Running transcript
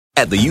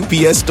At the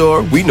UPS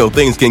Store, we know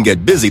things can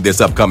get busy this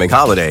upcoming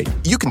holiday.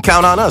 You can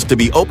count on us to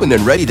be open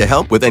and ready to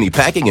help with any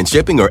packing and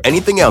shipping or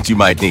anything else you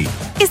might need.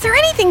 Is there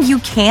anything you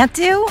can't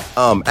do?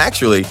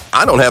 Actually,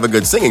 I don't have a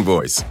good singing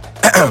voice.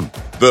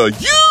 The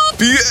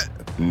UPS...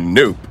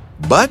 Nope.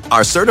 But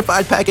our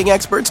certified packing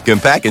experts can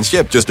pack and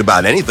ship just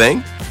about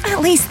anything.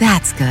 At least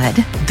that's good.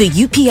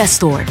 The UPS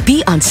Store.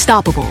 Be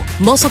unstoppable.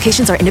 Most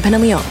locations are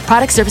independently owned.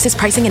 Product, services,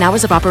 pricing, and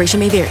hours of operation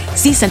may vary.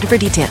 See Center for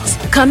details.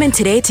 Come in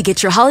today to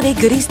get your holiday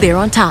goodies there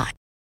on time.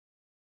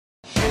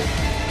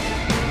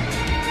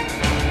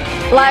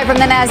 Live from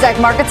the NASDAQ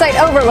market site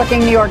overlooking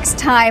New York's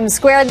Times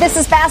Square, this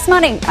is Fast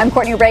Money. I'm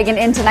Courtney Reagan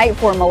in tonight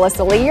for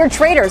Melissa Lee. Your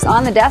traders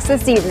on the desk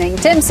this evening: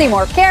 Tim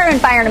Seymour, Karen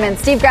Finerman,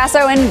 Steve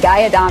Grasso, and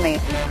Guy Adami.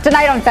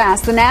 Tonight on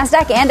Fast, the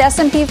NASDAQ and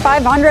S&P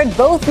 500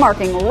 both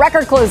marking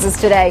record closes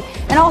today,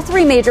 and all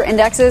three major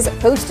indexes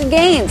posted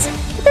gains.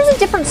 But there's a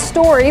different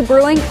story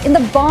brewing in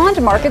the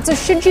bond market, so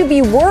should you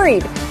be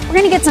worried? We're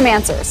going to get some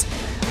answers.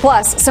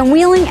 Plus, some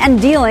wheeling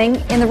and dealing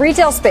in the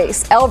retail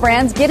space. L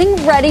Brands getting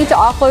ready to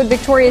offload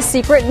Victoria's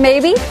Secret,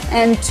 maybe,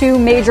 and two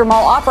major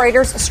mall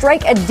operators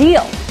strike a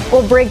deal.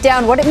 We'll break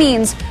down what it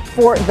means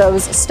for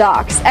those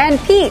stocks. And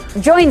Pete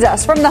joins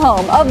us from the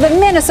home of the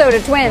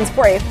Minnesota Twins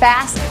for a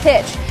fast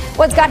pitch.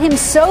 What's got him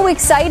so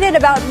excited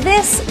about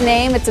this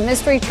name? It's a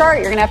mystery chart.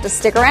 You're going to have to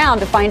stick around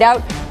to find out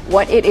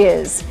what it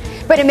is.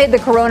 But amid the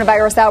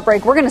coronavirus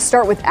outbreak, we're going to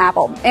start with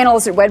Apple.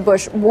 Analysts at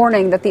Wedbush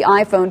warning that the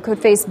iPhone could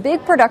face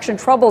big production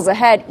troubles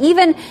ahead,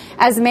 even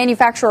as the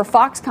manufacturer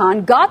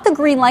Foxconn got the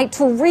green light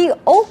to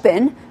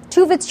reopen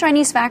two of its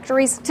Chinese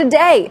factories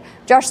today.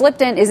 Josh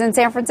Lipton is in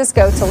San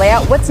Francisco to lay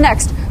out what's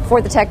next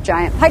for the tech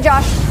giant. Hi,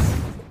 Josh.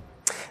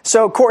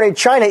 So, Courtney,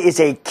 China is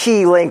a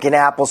key link in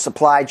Apple's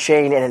supply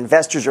chain, and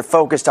investors are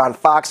focused on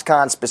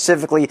Foxconn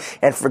specifically,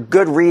 and for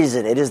good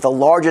reason. It is the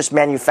largest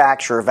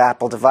manufacturer of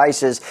Apple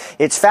devices.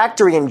 Its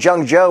factory in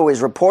Zhengzhou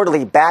is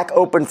reportedly back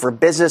open for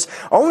business.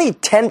 Only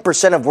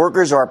 10% of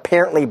workers are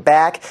apparently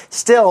back.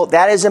 Still,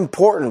 that is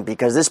important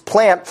because this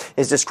plant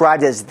is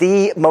described as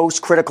the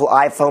most critical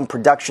iPhone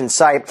production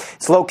site.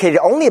 It's located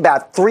only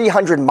about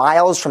 300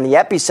 miles from the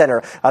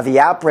epicenter of the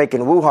outbreak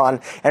in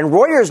Wuhan. And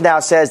Reuters now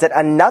says that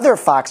another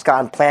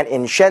Foxconn plant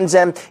in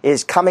Shenzhen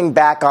is coming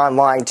back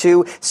online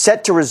too,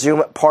 set to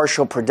resume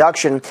partial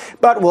production.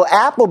 But will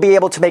Apple be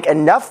able to make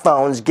enough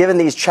phones given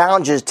these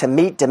challenges to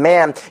meet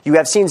demand? You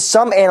have seen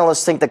some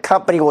analysts think the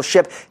company will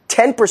ship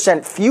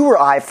 10% fewer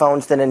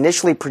iPhones than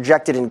initially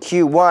projected in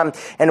Q1.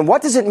 And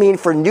what does it mean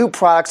for new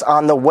products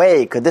on the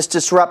way? Could this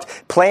disrupt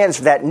plans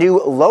for that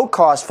new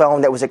low-cost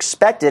phone that was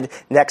expected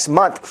next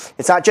month?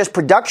 It's not just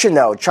production,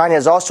 though. China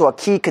is also a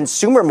key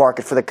consumer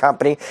market for the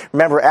company.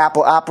 Remember,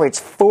 Apple operates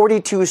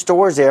 42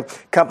 stores there.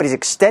 Company's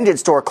extended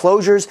store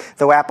closures,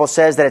 though Apple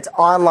says that its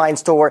online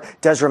store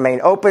does remain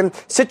open.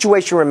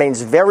 Situation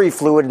remains very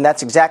fluid, and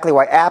that's exactly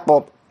why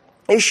Apple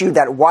issued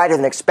that wider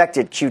than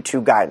expected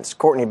Q2 guidance.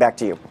 Courtney, back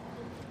to you.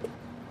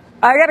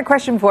 I got a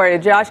question for you,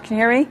 Josh. Can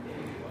you hear me?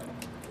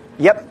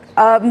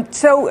 Yep.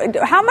 So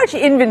how much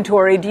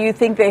inventory do you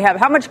think they have?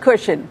 How much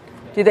cushion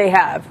do they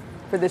have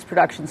for this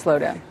production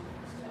slowdown?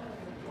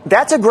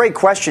 That's a great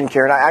question,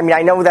 Karen. I mean,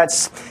 I know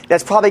that's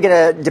probably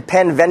going to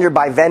depend vendor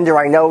by vendor.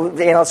 I know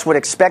the analysts would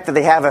expect that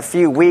they have a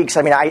few weeks.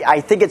 I mean, I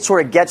think it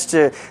sort of gets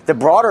to the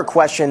broader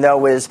question,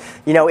 though, is,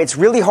 it's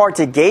really hard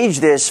to gauge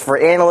this for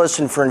analysts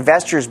and for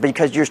investors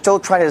because you're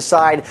still trying to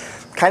decide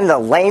kind of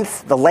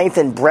the length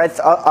and breadth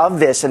of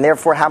this, and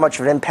therefore how much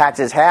of an impact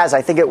it has.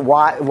 I think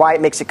why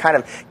it makes it kind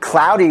of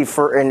cloudy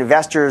for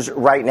investors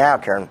right now,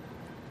 Karen.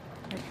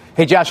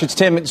 Hey, Josh, it's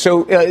Tim.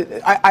 So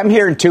I'm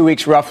here in 2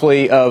 weeks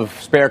roughly of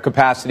spare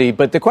capacity.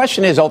 But the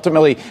question is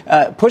ultimately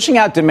pushing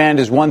out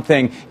demand is one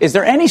thing. Is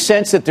there any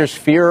sense that there's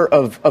fear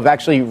of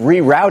actually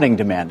rerouting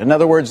demand? In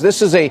other words,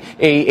 this is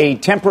a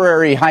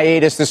temporary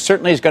hiatus. This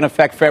certainly is going to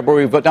affect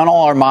February. We've done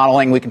all our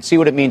modeling. We can see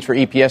what it means for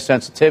EPS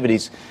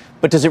sensitivities.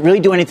 But does it really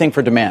do anything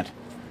for demand?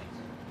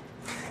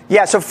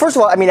 Yeah, so first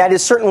of all, I mean, that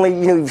is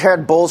certainly, you've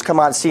heard bulls come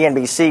on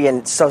CNBC,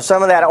 and so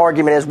some of that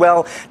argument is,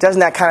 well, doesn't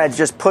that kind of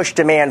just push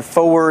demand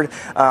forward?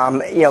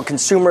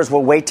 Consumers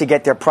will wait to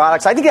get their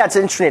products. I think that's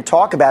interesting to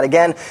talk about.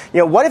 Again,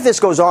 what if this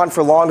goes on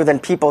for longer than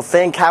people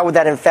think? How would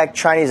that affect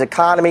Chinese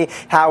economy?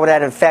 How would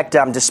that affect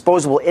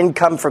disposable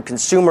income for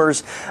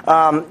consumers?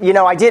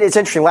 It's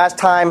interesting. Last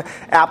time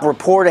Apple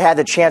reported, had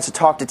the chance to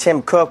talk to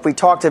Tim Cook. We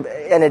talked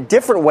in a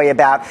different way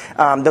about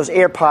those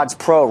AirPods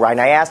Pro, right?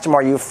 And I asked him,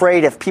 are you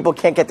afraid if people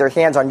can't get their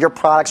hands on your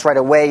products right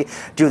away,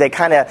 do they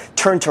kind of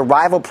turn to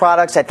rival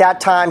products? At that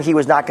time, he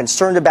was not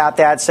concerned about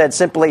that, said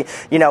simply,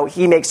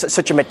 he makes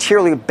such a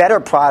materially better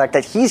product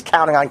that he's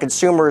counting on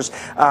consumers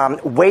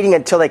waiting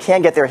until they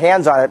can get their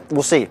hands on it.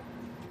 We'll see.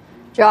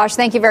 Josh,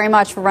 thank you very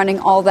much for running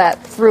all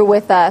that through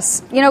with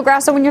us.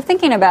 Grasso, when you're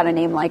thinking about a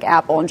name like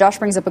Apple, and Josh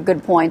brings up a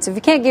good point, so if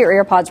you can't get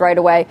your AirPods right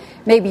away,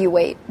 maybe you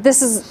wait.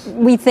 This is,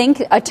 we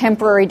think, a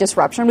temporary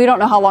disruption. We don't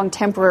know how long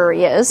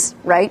temporary is,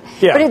 right?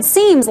 Yeah. But it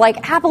seems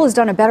like Apple has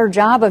done a better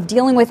job of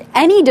dealing with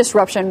any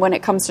disruption when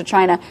it comes to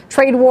China.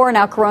 Trade war,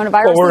 now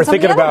coronavirus. Well, we're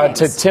thinking about,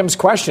 to Tim's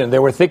question, they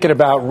were thinking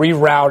about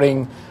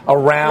rerouting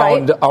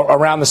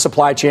around the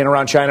supply chain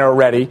around China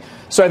already.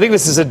 So I think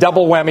this is a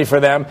double whammy for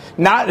them.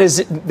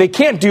 They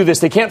can't do this.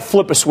 They can't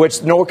flip a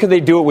switch, nor can they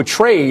do it with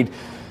trade.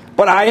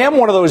 But I am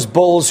one of those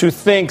bulls who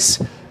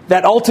thinks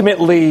that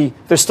ultimately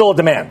there's still a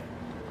demand.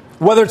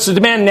 Whether it's a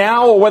demand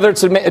now or whether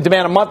it's a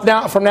demand a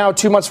month from now,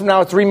 2 months from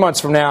now, or 3 months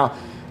from now,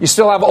 you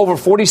still have over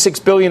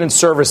 $46 billion in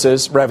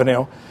services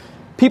revenue.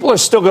 People are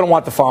still going to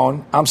want the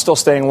phone. I'm still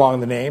staying long in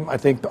the name. I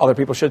think other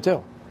people should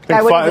too.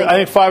 I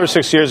think 5 or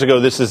 6 years ago,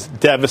 this is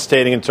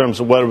devastating in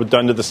terms of what it would have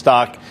done to the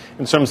stock,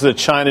 in terms of the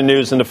China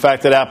news and the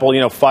fact that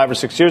Apple, 5 or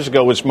 6 years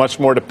ago was much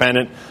more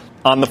dependent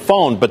on the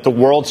phone. But the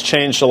world's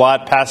changed a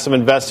lot. Passive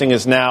investing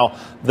is now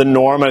the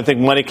norm, and I think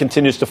money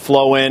continues to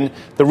flow in.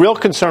 The real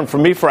concern for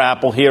me for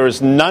Apple here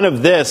is none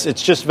of this.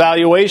 It's just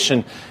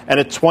valuation. And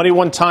at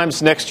 21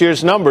 times next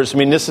year's numbers, I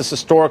mean, this is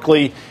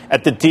historically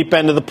at the deep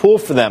end of the pool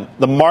for them.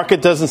 The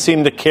market doesn't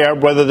seem to care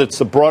whether it's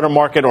the broader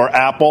market or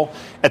Apple.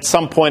 At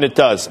some point it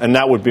does, and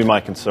that would be my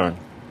concern.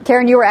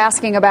 Karen, you were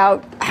asking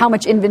about how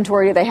much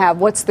inventory do they have?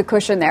 What's the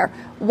cushion there?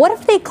 What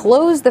if they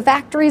close the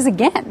factories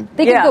again?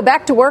 They can go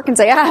back to work and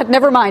say,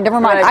 never mind.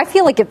 Right. I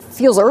feel like it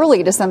feels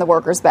early to send the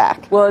workers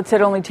back. Well, it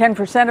said only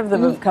 10% of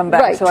them have come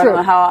back, right, so true. I don't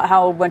know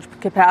how much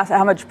capacity,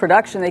 how much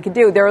production they could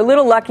do. They're a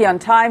little lucky on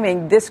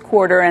timing. This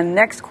quarter and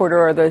next quarter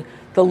are the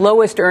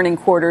lowest earning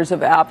quarters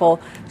of Apple.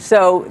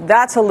 So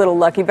that's a little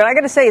lucky. But I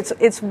got to say, it's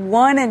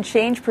 1% and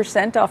change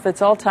off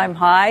its all-time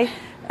high.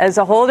 As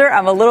a holder,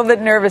 I'm a little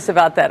bit nervous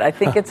about that. I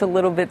think it's a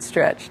little bit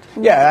stretched.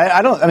 Yeah,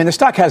 I mean, the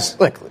stock has,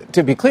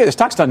 to be clear, the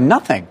stock's done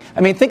nothing.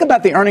 I mean, think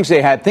about the earnings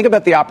they had. Think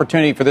about the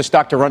opportunity for this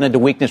stock to run into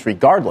weakness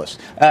regardless.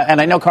 And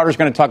I know Carter's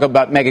going to talk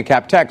about mega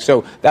cap tech,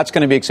 so that's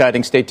going to be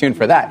exciting. Stay tuned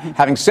for that.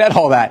 Having said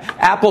all that,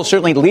 Apple's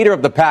certainly leader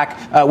of the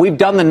pack. We've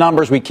done the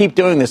numbers. We keep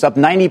doing this, up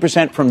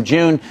 90% from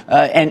June.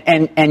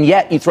 And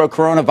yet you throw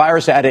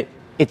coronavirus at it.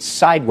 It's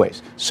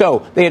sideways.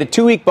 So they had a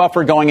 2-week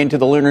buffer going into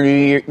the Lunar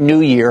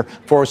New Year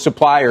for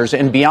suppliers.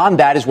 And beyond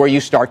that is where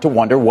you start to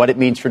wonder what it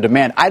means for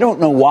demand. I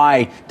don't know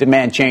why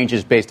demand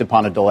changes based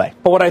upon a delay.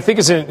 But what I think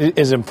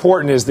is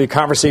important is the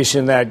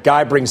conversation that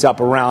Guy brings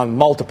up around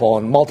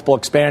multiple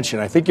expansion.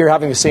 I think you're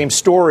having the same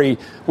story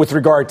with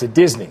regard to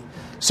Disney.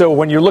 So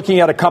when you're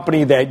looking at a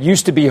company that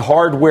used to be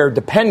hardware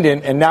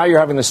dependent and now you're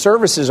having the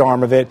services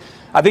arm of it,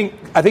 I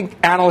think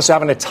analysts are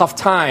having a tough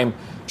time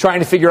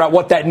trying to figure out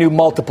what that new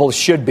multiple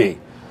should be.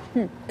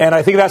 And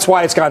I think that's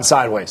why it's gone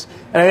sideways.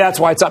 And that's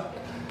why it's up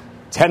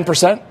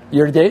 10%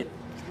 year to date.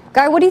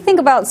 Guy, what do you think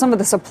about some of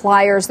the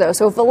suppliers, though?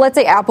 So if, let's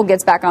say, Apple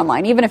gets back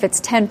online, even if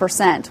it's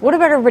 10%, what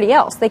about everybody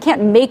else? They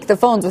can't make the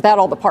phones without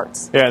all the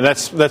parts. Yeah,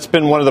 that's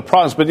been one of the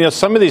problems. But,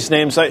 some of these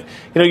names,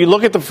 you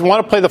look at if you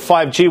want to play the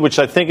 5G, which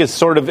I think is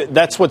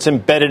that's what's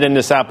embedded in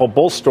this Apple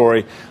bull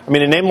story. I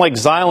mean, a name like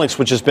Xilinx,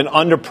 which has been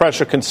under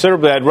pressure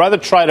considerably, I'd rather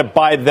try to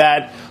buy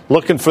that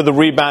looking for the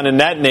rebound in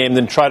that name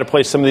than try to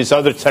play some of these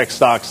other tech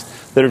stocks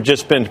that have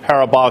just been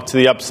parabolic to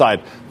the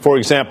upside. For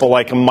example,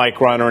 like a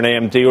Micron or an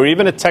AMD or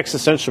even a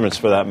Texas Instruments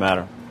for that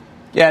matter.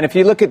 Yeah, and if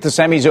you look at the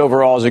semis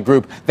overall as a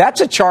group,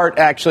 that's a chart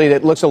actually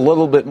that looks a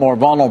little bit more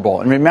vulnerable.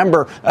 And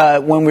remember,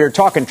 when we were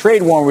talking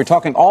trade war, we were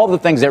talking all the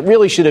things that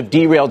really should have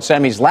derailed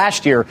semis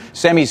last year.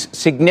 Semis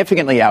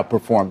significantly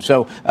outperformed.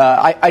 So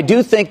I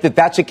do think that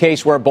that's a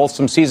case where both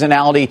some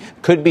seasonality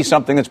could be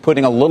something that's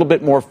putting a little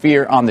bit more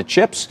fear on the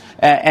chips.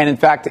 And in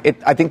fact,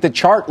 I think the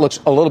chart looks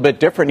a little bit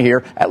different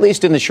here, at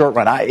least in the short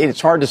run.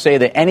 It's hard to say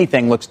that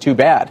anything looks too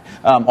bad,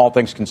 all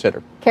things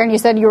considered. Karen, you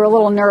said you were a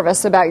little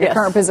nervous about your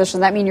current position.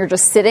 Does that mean you're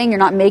just sitting? You're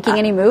not making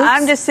any moves?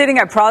 I'm just sitting.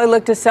 I probably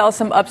look to sell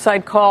some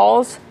upside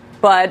calls,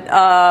 but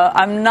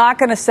I'm not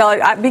going to sell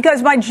it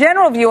because my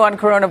general view on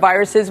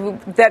coronavirus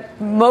is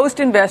that most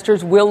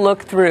investors will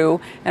look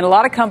through, and a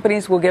lot of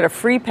companies will get a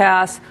free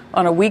pass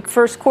on a weak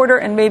first quarter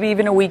and maybe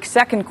even a weak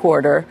second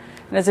quarter.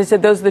 And as I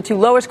said, those are the two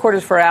lowest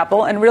quarters for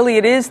Apple, and really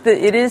it is the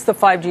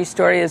 5G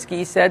story, as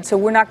Guy said. So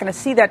we're not going to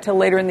see that till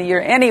later in the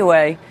year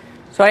anyway.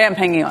 So I am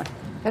hanging on.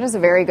 That is a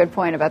very good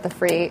point about the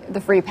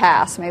free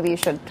pass. Maybe you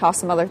should toss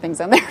some other things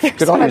on there.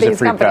 Could some of these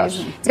companies.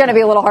 It's going to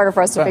be a little harder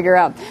for us to figure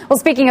out. Well,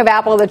 speaking of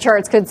Apple, the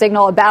charts could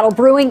signal a battle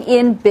brewing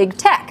in big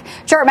tech.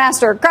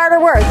 Chartmaster Carter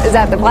Worth is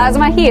at the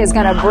Plasma. He is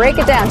going to break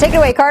it down. Take it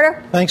away,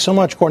 Carter. Thanks so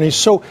much, Courtney.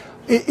 So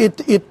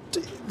the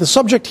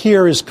subject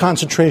here is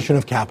concentration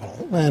of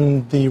capital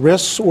and the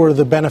risks or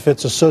the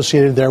benefits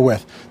associated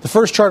therewith. The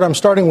first chart I'm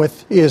starting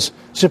with is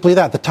simply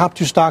that, the top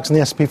two stocks in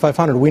the S&P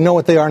 500. We know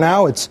what they are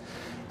now. It's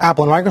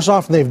Apple and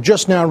Microsoft, and they've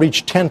just now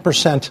reached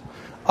 10%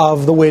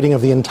 of the weighting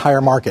of the entire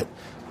market.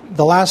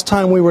 The last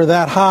time we were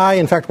that high,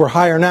 in fact, we're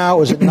higher now, it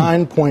was at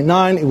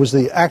 9.9. It was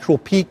the actual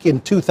peak in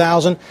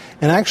 2000.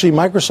 And actually,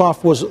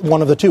 Microsoft was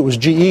one of the two. It was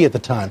GE at the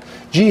time.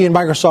 GE and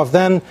Microsoft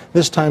then,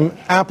 this time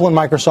Apple and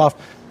Microsoft.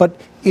 But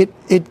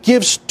it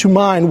gives to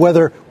mind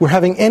whether we're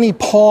having any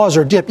pause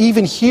or dip.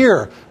 Even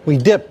here, we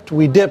dipped.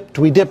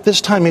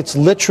 This time it's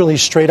literally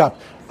straight up.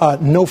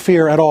 No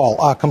fear at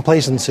all,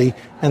 complacency,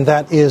 and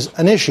that is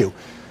an issue.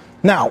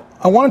 Now,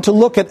 I wanted to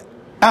look at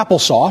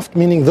AppleSoft,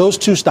 meaning those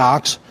two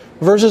stocks,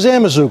 versus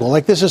Amazoogle.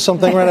 Like this is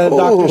something right out of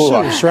Dr.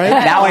 Seuss, right?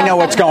 Now I know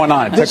what's going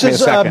on. This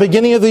is a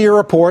beginning of the year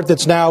report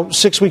that's now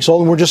 6 weeks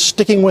old, and we're just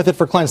sticking with it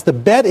for clients. The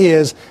bet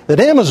is that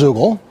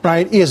Amazoogle,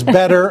 right, is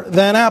better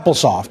than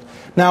AppleSoft.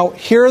 Now,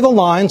 here are the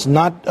lines,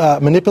 not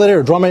manipulated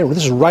or drawn.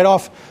 This is right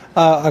off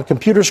a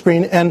computer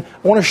screen, and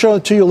I want to show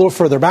it to you a little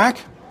further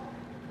back.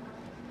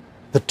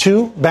 The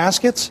two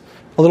baskets,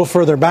 a little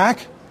further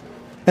back.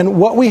 And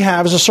what we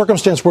have is a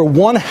circumstance where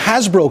one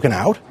has broken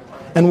out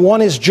and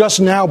one is just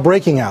now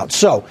breaking out.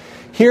 So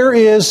here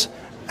is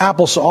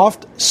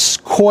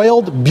AppleSoft,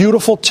 coiled,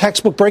 beautiful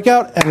textbook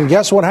breakout. And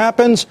guess what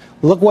happens?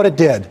 Look what it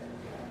did.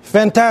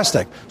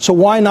 Fantastic. So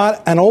why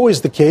not, and always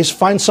the case,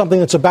 find something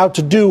that's about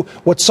to do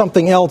what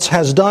something else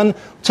has done.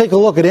 Take a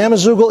look at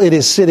Amazoogle. It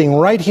is sitting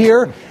right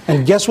here.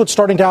 And guess what's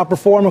starting to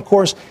outperform? Of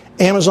course,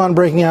 Amazon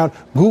breaking out,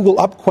 Google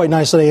up quite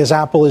nicely as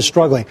Apple is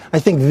struggling. I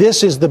think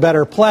this is the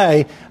better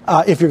play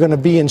if you're going to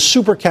be in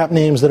super cap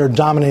names that are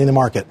dominating the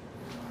market.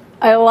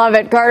 I love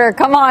it. Carter,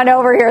 come on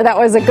over here. That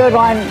was a good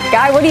one.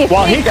 Guy, what do you think?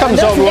 Well, he comes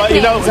over.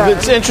 Well,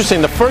 it's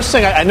interesting. The first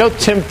thing, I know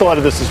Tim thought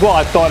of this as well.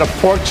 I thought of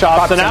pork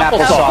chops and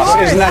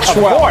applesauce. Isn't that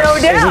swell?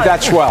 No doubt. Isn't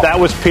that swell? That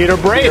was Peter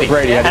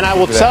Brady. And I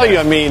will tell you,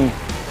 I mean,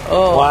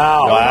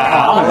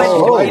 Wow.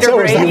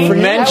 You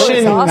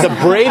mentioned the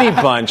Brady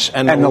Bunch,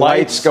 and the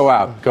lights go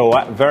out.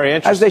 Very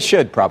interesting. As they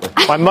should, probably.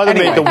 My mother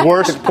made the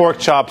worst pork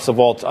chops of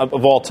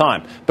all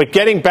time. But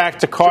getting back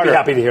to Carter. She'd be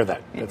happy to hear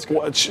that. That's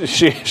good.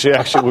 She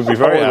actually would be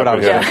very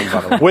happy to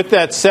hear that. With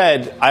that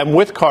said, I'm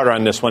with Carter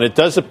on this one. It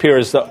does appear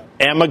as the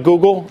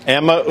Amazoogle,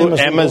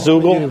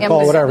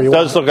 call it whatever you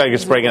want. Does look like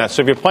it's breaking out.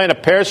 So if you're playing a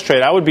pairs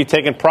trade, I would be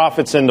taking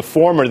profits in the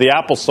former, the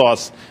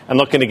applesauce, and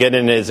looking to get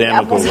into his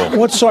Amazoogle.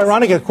 What's so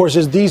ironic, of course,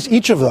 is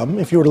each of them,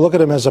 if you were to look at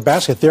them as a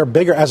basket, they're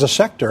bigger as a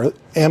sector.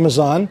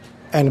 Amazon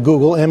and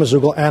Google,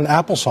 Amazoogle and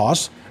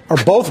applesauce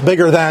are both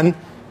bigger than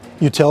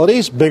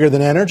utilities, bigger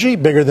than energy,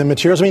 bigger than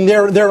materials. I mean,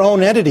 they're their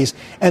own entities,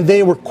 and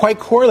they were quite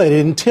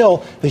correlated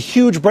until the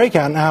huge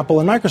breakout in Apple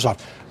and Microsoft.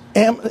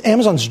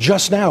 Amazon's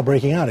just now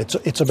breaking out.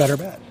 It's a better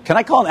bet. Can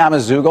I call it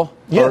Amazoogle?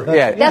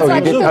 Yeah. That's what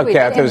I did.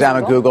 Okay, if it was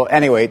Amazoogle.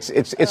 Anyway,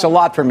 it's a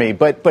lot for me.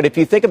 But if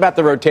you think about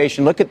the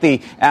rotation, look at the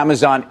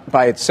Amazon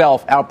by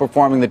itself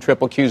outperforming the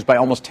triple Qs by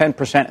almost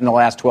 10% in the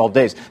last 12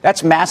 days.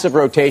 That's massive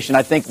rotation.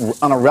 I think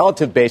on a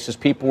relative basis,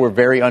 people were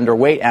very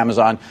underweight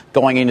Amazon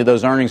going into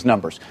those earnings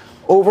numbers.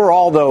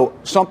 Overall, though,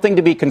 something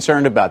to be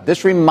concerned about.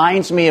 This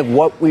reminds me of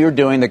what we were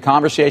doing, the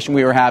conversation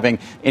we were having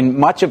in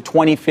much of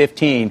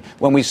 2015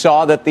 when we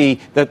saw that the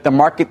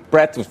market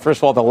breadth was, first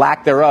of all, the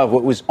lack thereof,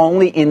 it was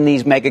only in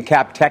these mega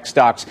cap tech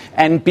stocks.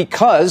 And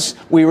because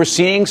we were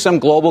seeing some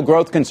global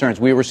growth concerns,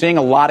 we were seeing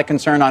a lot of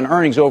concern on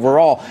earnings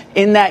overall.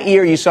 In that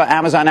year, you saw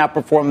Amazon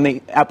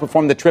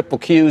outperform the triple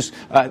Qs,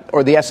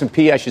 or the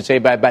S&P, I should say,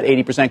 by about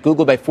 80%,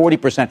 Google by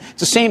 40%.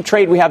 It's the same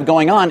trade we have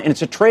going on, and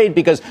it's a trade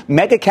because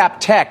mega cap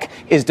tech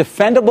is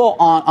defendable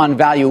on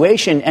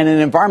valuation, and in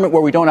an environment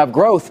where we don't have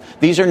growth,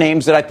 these are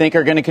names that I think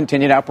are going to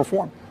continue to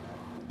outperform.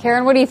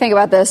 Karen, what do you think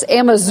about this?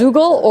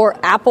 Amazoogle or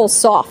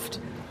AppleSoft?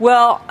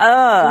 Well,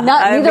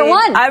 neither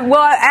one.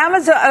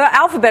 Amazon,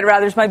 Alphabet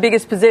rather is my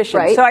biggest position,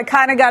 right. So I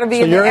kind of got to be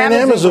so in the you're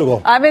Amazoogle. in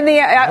Amazoogle. I'm in the.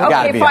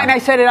 Okay, fine. I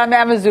said it. I'm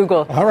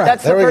Amazoogle. All right,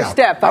 that's the first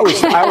step. I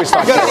always thought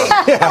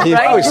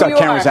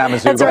Karen was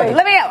Amazoogle. That's right.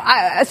 Let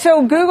me.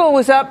 So Google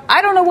was up.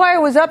 I don't know why it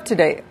was up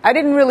today. I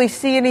didn't really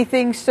see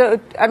anything.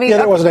 So I mean,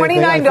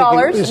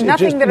 $29.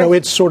 Nothing that. No,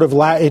 it's sort of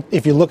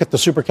if you look at the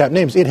super cap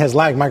names, it has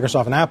lagged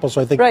Microsoft and Apple.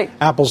 So I think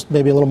Apple's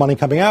maybe a little money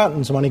coming out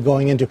and some money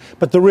going into.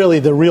 But the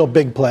real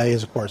big play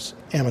is, of course,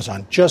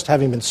 Amazon, just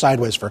having been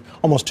sideways for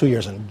almost 2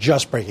 years and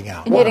just breaking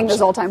out. And hitting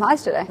those all-time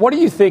highs today. What do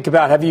you think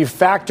about, have you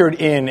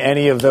factored in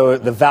any of the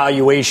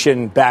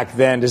valuation back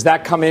then? Does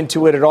that come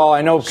into it at all?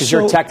 I know because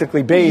you're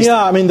technically based.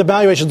 Yeah, I mean, the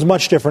valuation's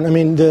much different. I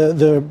mean,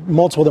 the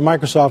multiple that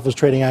Microsoft was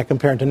trading at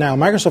compared to now,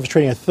 Microsoft was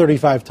trading at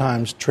 35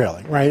 times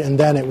trailing, right? And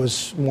then it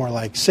was more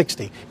like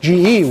 60.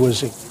 GE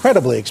was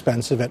incredibly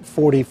expensive at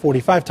 40,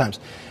 45 times.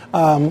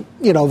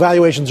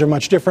 Valuations are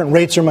much different,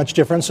 rates are much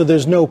different, so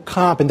there's no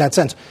comp in that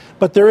sense.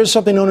 But there is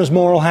something known as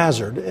moral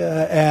hazard,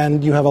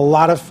 and you have a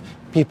lot of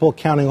people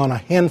counting on a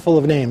handful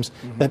of names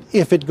that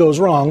if it goes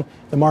wrong,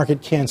 the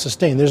market can't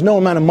sustain. There's no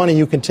amount of money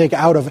you can take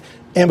out of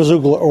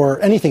Amazoogle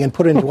or anything and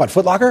put it into what,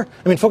 Foot Locker?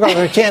 I mean, Foot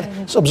Locker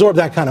can't absorb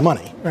that kind of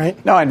money,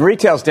 right? No, and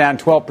retail's down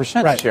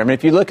 12% this year. I mean,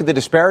 if you look at the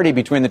disparity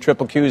between the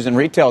triple Qs and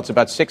retail, it's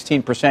about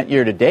 16%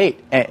 year to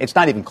date. It's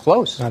not even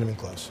close. Not even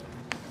close.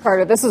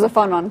 Carter, this was a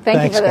fun one.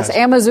 Thanks you for this. Guys.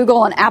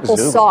 Amazoogle and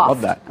AppleSoft.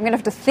 Love that. I'm going to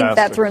have to think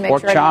that through and make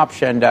pork sure.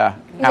 chops and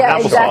yeah,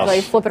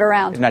 exactly. Flip it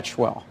around. Isn't that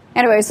swell?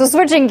 Anyway, so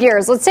switching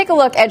gears, let's take a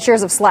look at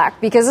shares of Slack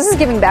because this is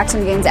giving back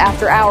some gains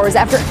after hours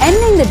after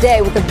ending the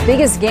day with the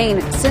biggest gain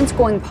since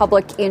going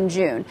public in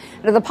June.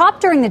 Now, the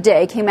pop during the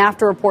day came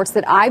after reports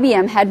that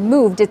IBM had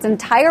moved its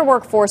entire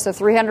workforce of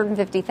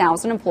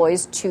 350,000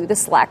 employees to the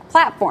Slack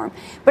platform.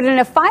 But in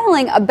a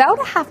filing about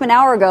a half an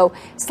hour ago,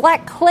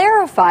 Slack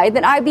clarified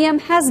that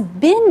IBM has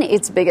been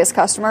its biggest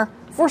customer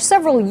for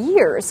several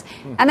years,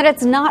 and that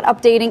it's not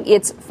updating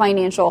its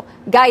financial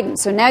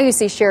guidance. So now you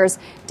see shares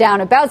down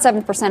about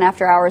 7%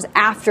 after hours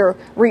after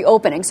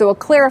reopening. So a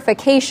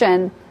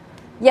clarification,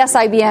 yes,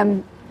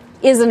 IBM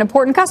is an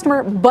important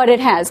customer, but it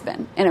has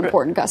been an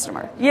important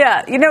customer.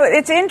 Yeah,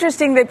 it's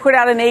interesting they put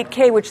out an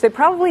 8K, which they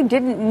probably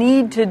didn't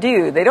need to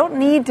do. They don't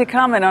need to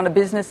comment on a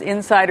Business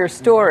Insider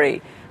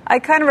story. I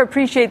kind of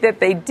appreciate that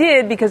they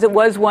did because it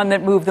was one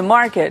that moved the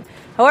market.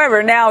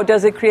 However, now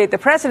does it create the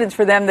precedence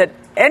for them that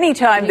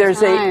anytime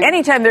there's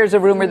a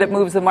rumor that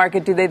moves the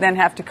market, do they then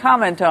have to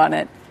comment on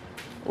it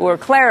or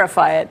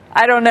clarify it?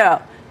 I don't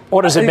know.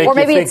 Or does it make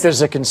you think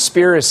there's a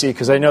conspiracy?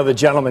 Because I know the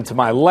gentleman to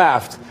my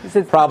left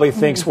probably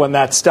thinks when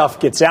that stuff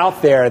gets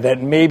out there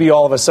that maybe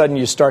all of a sudden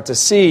you start to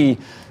see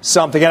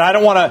something. And I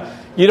don't want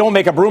to, you don't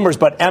make up rumors,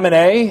 but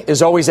M&A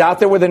is always out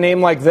there with a name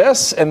like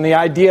this. And the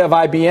idea of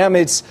IBM,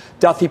 it's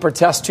doth he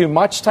protest too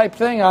much type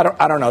thing.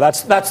 I don't know.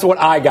 That's what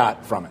I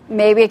got from it.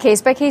 Maybe a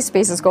case-by-case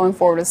basis going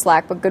forward with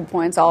Slack, but good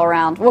points all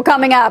around. Well,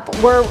 coming up,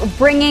 we're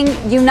bringing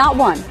you not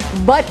one,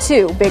 but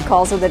two big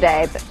calls of the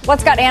day.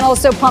 What's got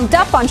analysts so pumped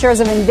up on shares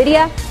of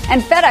NVIDIA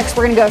and FedEx?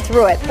 We're going to go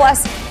through it.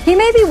 Plus, he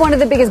may be one of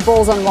the biggest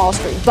bulls on Wall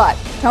Street, but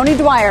Tony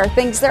Dwyer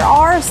thinks there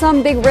are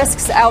some big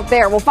risks out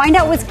there. We'll find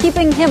out what's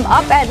keeping him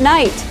up at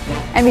night.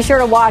 And be sure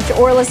to watch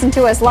or listen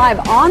to us live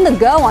on the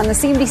go on the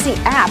CNBC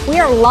app. We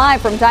are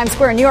live from Times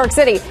Square in New York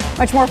City.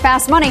 Much more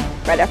Fast Money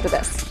right after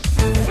this.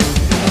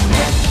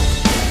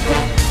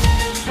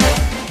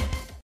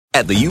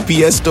 At the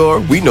UPS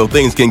Store, we know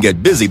things can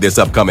get busy this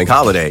upcoming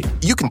holiday.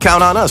 You can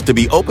count on us to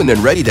be open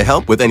and ready to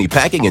help with any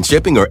packing and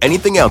shipping or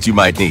anything else you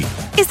might need.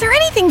 Is there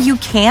anything you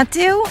can't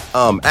do?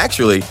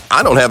 Actually,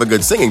 I don't have a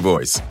good singing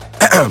voice.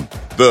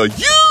 The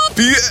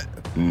UPS...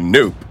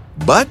 Nope.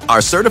 But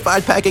our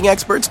certified packing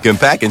experts can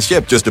pack and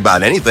ship just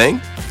about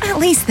anything. At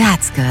least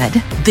that's good.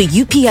 The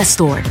UPS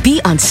Store. Be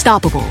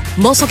unstoppable.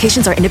 Most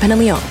locations are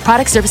independently owned.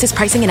 Product, services,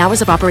 pricing, and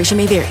hours of operation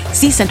may vary.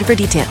 See Center for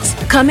details.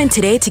 Come in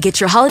today to get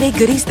your holiday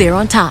goodies there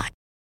on time.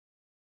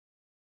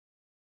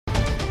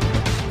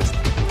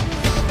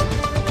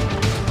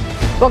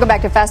 Welcome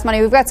back to Fast Money.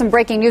 We've got some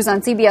breaking news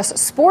on CBS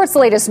Sports'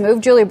 latest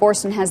move. Julia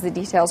Borston has the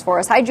details for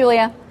us. Hi,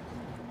 Julia.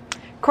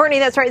 Courtney,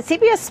 that's right.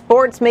 CBS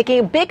Sports making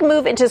a big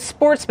move into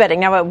sports betting.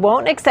 Now, it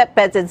won't accept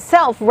bets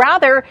itself.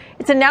 Rather,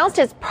 it's announced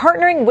it's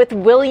partnering with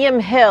William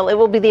Hill. It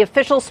will be the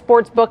official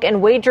sports book and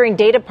wagering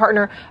data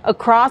partner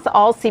across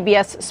all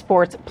CBS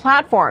Sports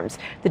platforms.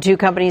 The two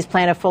companies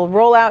plan a full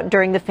rollout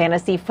during the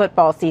fantasy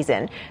football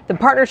season. The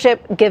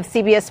partnership gives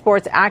CBS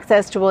Sports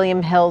access to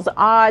William Hill's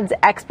odds,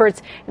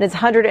 experts, and its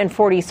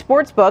 140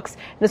 sports books.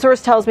 The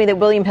source tells me that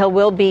William Hill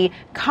will be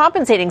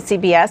compensating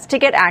CBS to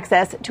get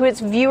access to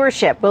its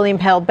viewership. William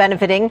Hill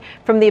benefiting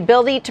from the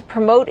ability to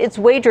promote its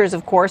wagers,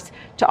 of course,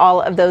 to all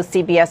of those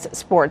CBS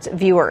Sports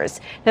viewers.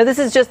 Now, this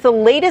is just the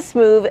latest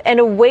move in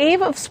a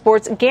wave of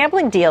sports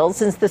gambling deals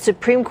since the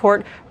Supreme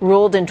Court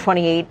ruled in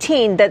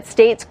 2018 that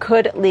states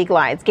could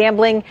legalize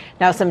gambling.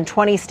 Now, some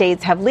 20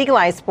 states have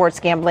legalized sports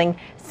gambling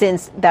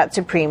since that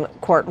Supreme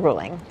Court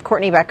ruling.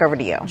 Courtney, back over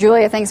to you.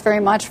 Julia, thanks very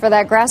much for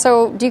that.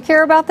 Grasso, do you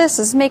care about this?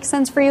 Does this make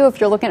sense for you?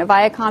 If you're looking at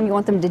Viacom, you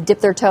want them to dip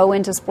their toe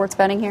into sports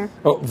betting here?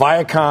 Well,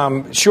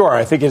 Viacom, sure,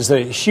 I think is a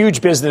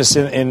huge business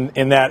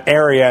in that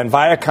area. And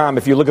Viacom,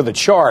 if you look at the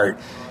chart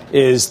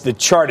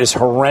is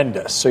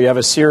horrendous. So you have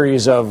a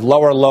series of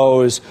lower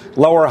lows,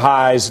 lower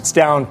highs. It's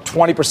down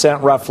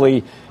 20%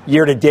 roughly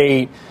year to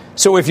date.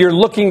 So if you're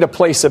looking to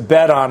place a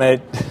bet on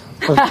it,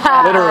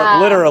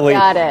 literally,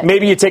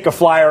 maybe you take a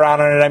flyer on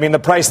it. I mean, the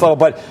price level.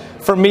 But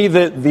for me,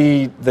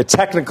 the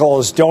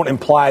technicals don't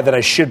imply that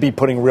I should be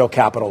putting real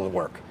capital to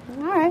work.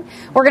 All right.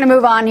 We're going to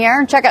move on here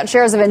and check out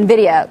shares of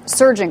NVIDIA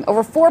surging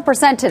over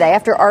 4% today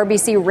after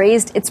RBC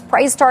raised its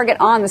price target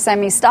on the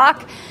semi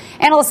stock.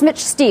 Analyst Mitch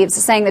Steves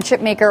is saying the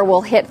chipmaker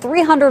will hit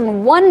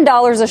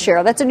 $301 a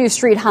share. That's a new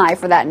street high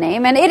for that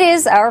name, and it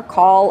is our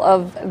call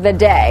of the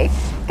day.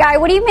 Guy,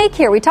 what do you make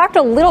here? We talked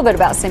a little bit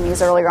about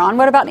semis earlier on.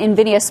 What about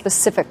NVIDIA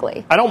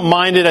specifically? I don't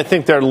mind it. I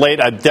think they're late.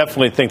 I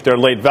definitely think they're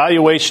late.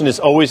 Valuation is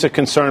always a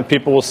concern.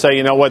 People will say,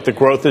 you know what, the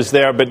growth is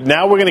there. But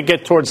now we're going to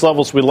get towards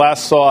levels we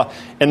last saw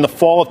in the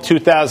fall of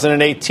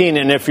 2018.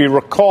 And if you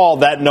recall,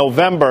 that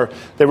November,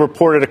 they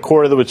reported a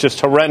quarter that was just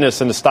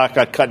horrendous and the stock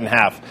got cut in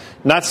half.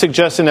 Not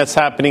suggesting that's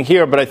happening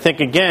here, but I think,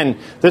 again,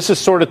 this is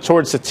sort of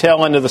towards the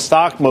tail end of the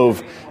stock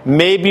move.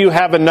 Maybe you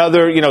have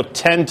another,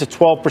 10 to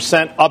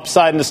 12%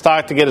 upside in the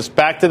stock to get us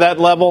back to that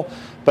level.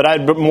 But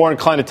I'd be more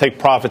inclined to take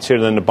profits here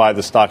than to buy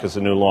the stock as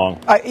a new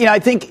long. I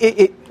think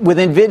with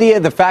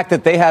NVIDIA, the fact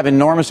that they have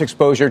enormous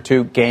exposure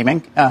to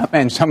gaming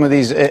and some of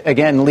these,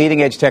 again,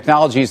 leading-edge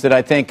technologies that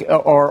I think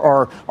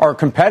are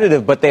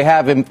competitive, but they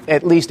have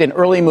at least an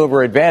early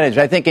mover advantage.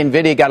 I think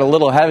NVIDIA got a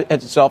little ahead of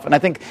itself, and I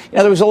think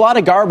there was a lot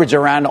of garbage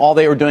around all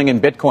they were doing in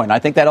Bitcoin. I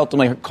think that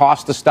ultimately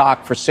cost the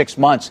stock for 6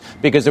 months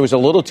because there was a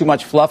little too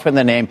much fluff in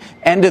the name.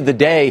 End of the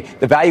day,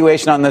 the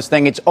valuation on this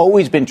thing, it's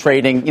always been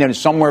trading,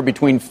 somewhere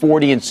between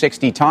 40 and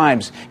 60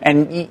 times,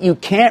 and you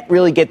can't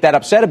really get that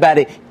upset about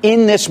it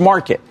in this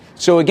market.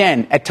 So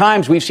again, at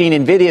times we've seen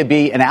NVIDIA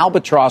be an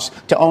albatross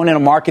to own in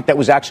a market that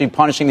was actually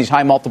punishing these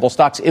high multiple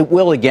stocks. It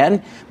will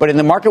again. But in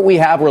the market we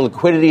have where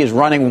liquidity is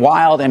running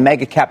wild and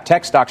mega cap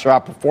tech stocks are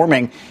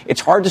outperforming,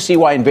 it's hard to see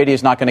why NVIDIA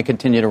is not going to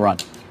continue to run.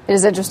 It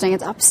is interesting.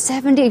 It's up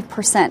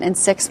 70% in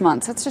 6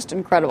 months. That's just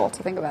incredible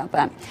to think about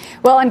that.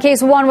 Well, in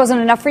case one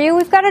wasn't enough for you,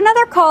 we've got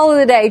another call of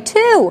the day.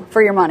 2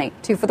 for your money.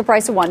 2 for the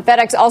price of 1.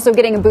 FedEx also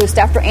getting a boost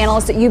after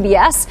analysts at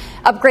UBS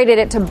upgraded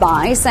it to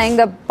buy, saying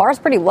the bar's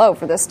pretty low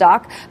for this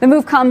stock. The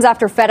move comes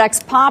after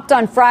FedEx popped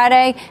on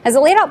Friday as it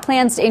laid out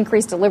plans to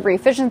increase delivery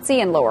efficiency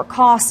and lower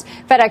costs.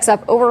 FedEx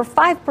up over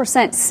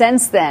 5%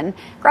 since then.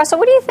 Grasso,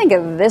 what do you think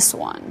of this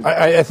one?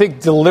 I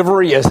think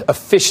delivery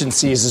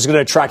efficiencies is going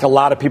to attract a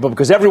lot of people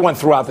because everyone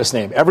threw out this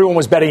name. Everyone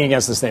was betting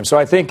against this name. So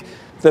I think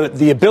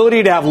the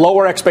ability to have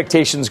lower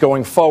expectations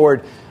going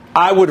forward,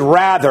 I would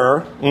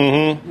rather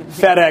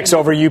FedEx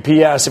over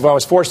UPS if I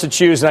was forced to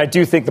choose. And I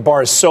do think the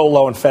bar is so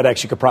low in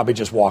FedEx, you could probably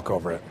just walk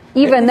over it.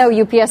 Even though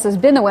UPS has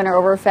been the winner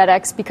over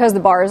FedEx because the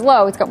bar is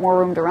low, it's got more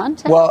room to run.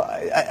 Well,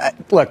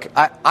 look,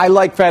 I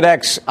like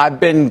FedEx.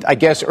 I've been, I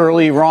guess,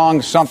 early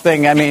wrong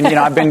something. I mean,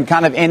 I've been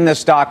kind of in the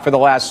stock for the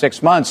last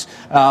 6 months,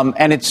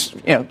 and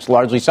it's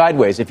largely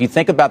sideways. If you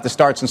think about the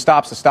starts and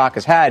stops the stock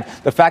has had,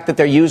 the fact that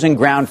they're using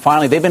ground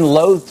finally, they've been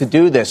loath to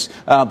do this,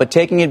 but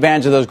taking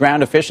advantage of those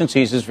ground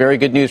efficiencies is very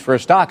good news for a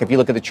stock. If you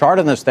look at the chart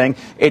on this thing,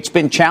 it's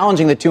been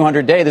challenging the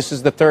 200-day. This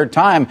is the third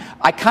time.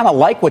 I kind of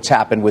like what's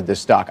happened with this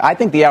stock. I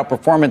think the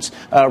outperformance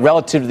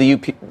relative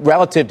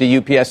to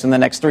UPS in the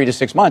next 3 to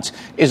 6 months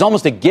is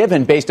almost a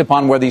given based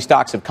upon where these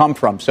stocks have come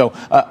from. So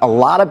a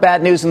lot of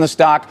bad news in the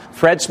stock.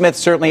 Fred Smith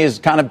certainly is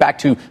kind of back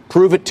to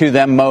prove it to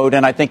them mode,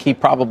 and I think he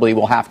probably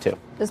will have to.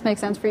 This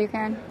makes sense for you,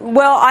 Karen?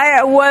 Well,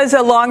 I was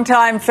a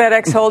longtime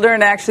FedEx holder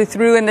and actually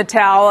threw in the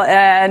towel.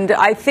 And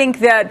I think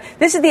that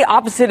this is the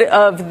opposite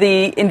of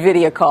the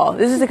NVIDIA call.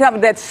 This is a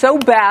company that's so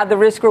bad, the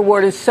risk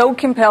reward is so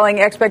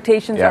compelling,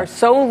 expectations are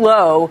so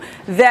low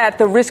that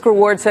the risk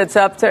reward sets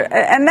up to,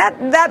 and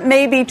that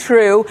may be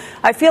true.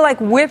 I feel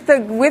like with the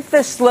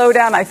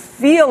slowdown, I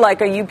feel like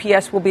a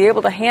UPS will be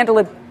able to handle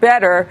it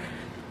better.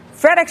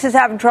 FedEx is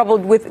having trouble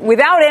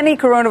without any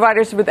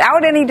coronavirus,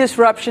 without any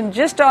disruption,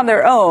 just on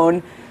their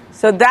own.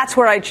 So that's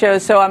where I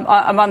chose. So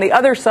I'm on the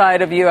other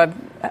side of you. I'm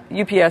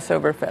UPS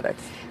over FedEx.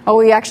 Oh,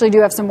 we actually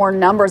do have some more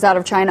numbers out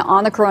of China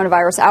on the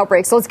coronavirus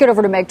outbreak. So let's get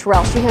over to Meg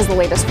Terrell. She has the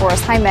latest for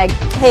us. Hi, Meg.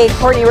 Hey,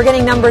 Courtney, we're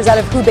getting numbers out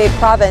of Hubei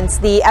province,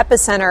 the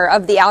epicenter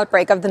of the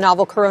outbreak of the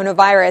novel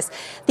coronavirus.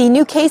 The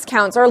new case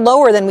counts are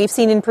lower than we've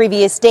seen in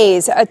previous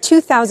days,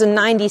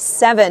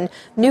 2,097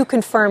 new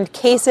confirmed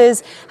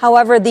cases.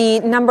 However,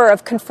 the number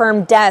of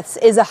confirmed deaths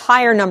is a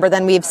higher number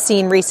than we've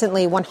seen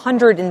recently,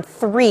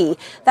 103.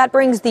 That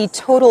brings the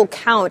total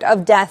count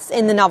of deaths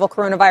in the novel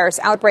coronavirus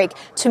outbreak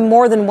to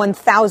more than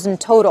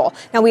 1,000 total.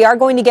 Now, we are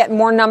going to get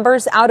more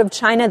numbers out of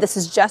China. This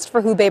is just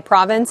for Hubei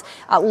province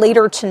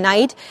later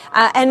tonight.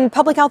 And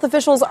public health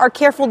officials are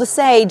careful to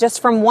say just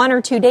from 1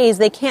 or 2 days,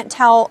 they can't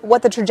tell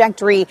what the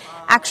trajectory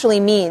actually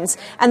means.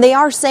 And they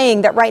are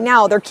saying that right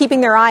now they're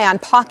keeping their eye on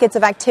pockets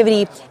of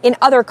activity in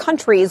other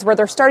countries where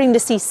they're starting to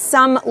see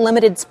some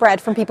limited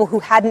spread from people who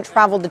hadn't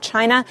traveled to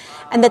China,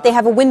 and that they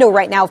have a window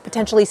right now of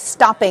potentially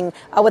stopping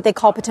what they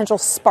call potential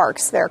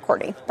sparks there,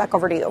 Courtney. Back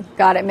over to you.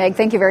 Got it, Meg.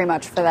 Thank you very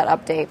much for that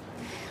update.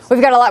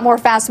 We've got a lot more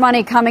Fast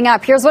Money coming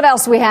up. Here's what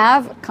else we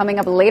have coming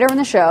up later in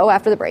the show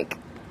after the break.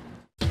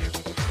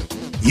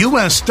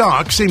 U.S.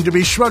 stocks seem to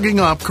be shrugging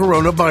off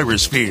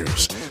coronavirus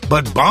fears,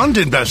 but bond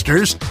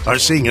investors are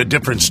seeing a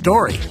different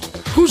story.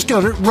 Who's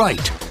got it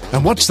right,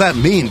 and what's that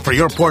mean for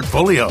your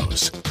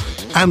portfolios?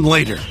 And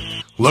later,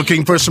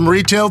 looking for some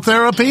retail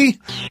therapy?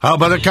 How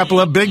about a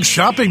couple of big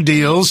shopping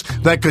deals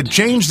that could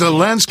change the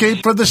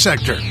landscape for the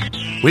sector?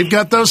 We've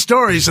got those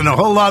stories and a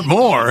whole lot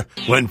more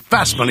when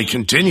Fast Money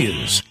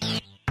continues.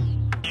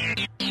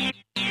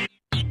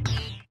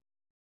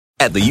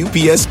 At the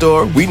UPS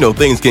Store, we know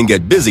things can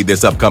get busy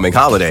this upcoming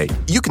holiday.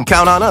 You can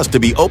count on us to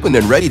be open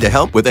and ready to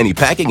help with any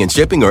packing and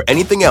shipping or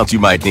anything else you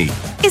might need.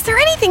 Is there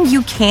anything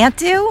you can't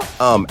do?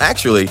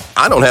 Actually,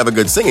 I don't have a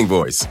good singing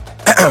voice.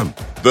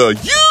 The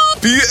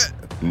UPS...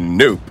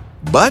 Nope.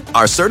 But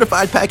our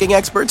certified packing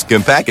experts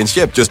can pack and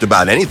ship just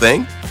about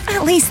anything.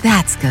 At least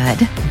that's good.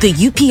 The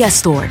UPS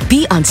Store.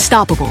 Be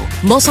unstoppable.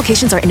 Most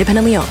locations are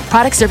independently owned.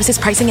 Product, services,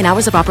 pricing, and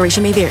hours of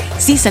operation may vary.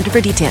 See Center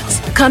for details.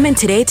 Come in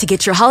today to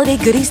get your holiday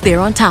goodies there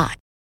on time.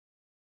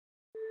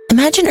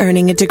 Imagine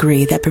earning a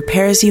degree that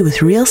prepares you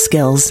with real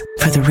skills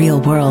for the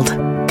real world.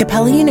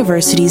 Capella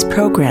University's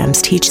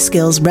programs teach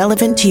skills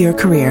relevant to your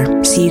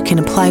career so you can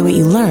apply what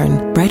you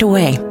learn right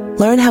away.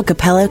 Learn how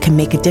Capella can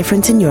make a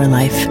difference in your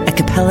life at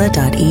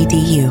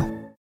capella.edu.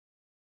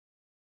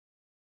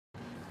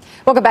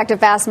 Welcome back to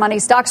Fast Money.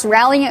 Stocks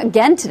rallying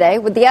again today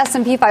with the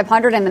S&P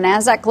 500 and the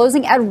Nasdaq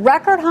closing at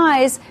record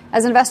highs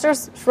as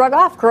investors shrug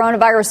off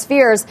coronavirus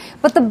fears.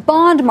 But the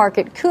bond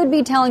market could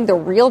be telling the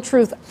real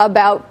truth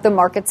about the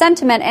market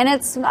sentiment, and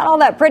it's not all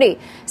that pretty.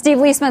 Steve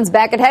Leisman's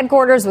back at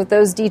headquarters with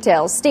those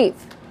details. Steve.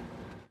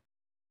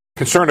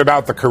 Concern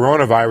about the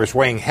coronavirus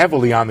weighing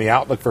heavily on the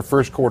outlook for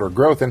first quarter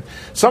growth, and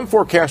some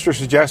forecasters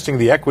suggesting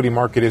the equity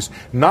market is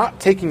not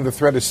taking the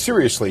threat as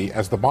seriously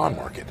as the bond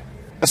market.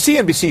 A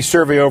CNBC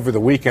survey over the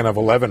weekend of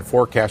 11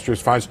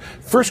 forecasters finds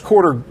first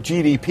quarter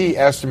GDP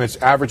estimates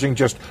averaging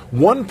just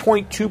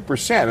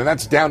 1.2%, and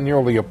that's down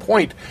nearly a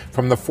point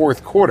from the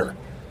fourth quarter,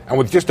 and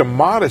with just a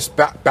modest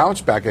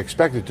bounce back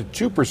expected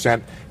to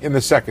 2% in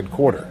the second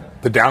quarter.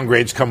 The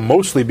downgrades come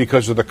mostly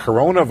because of the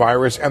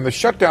coronavirus and the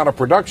shutdown of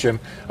production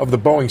of the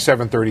Boeing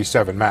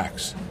 737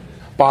 MAX.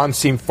 Bonds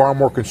seem far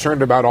more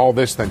concerned about all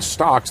this than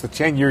stocks. The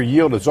 10-year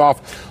yield is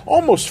off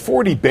almost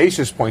 40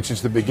 basis points since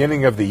the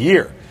beginning of the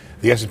year.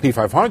 The S&P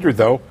 500,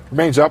 though,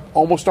 remains up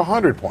almost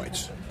 100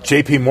 points.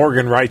 J.P.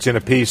 Morgan writes in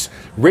a piece,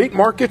 rate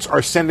markets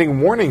are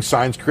sending warning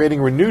signs, creating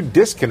renewed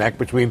disconnect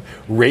between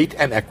rate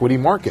and equity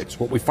markets.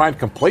 What we find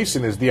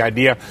complacent is the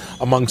idea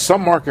among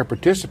some market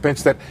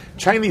participants that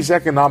Chinese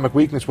economic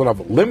weakness will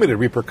have limited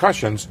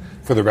repercussions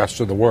for the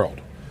rest of the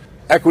world.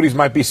 Equities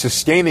might be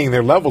sustaining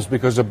their levels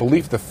because of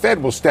belief the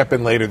Fed will step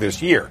in later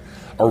this year.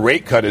 A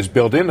rate cut is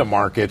built into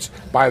markets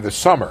by the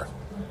summer.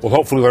 We'll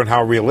hopefully learn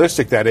how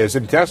realistic that is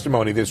in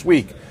testimony this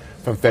week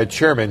from Fed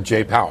Chairman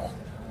Jay Powell.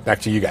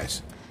 Back to you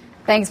guys.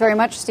 Thanks very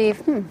much, Steve.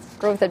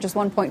 Growth at just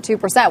 1.2%.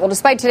 Well,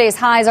 despite today's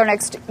highs, our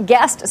next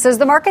guest says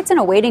the market's in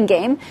a waiting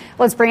game.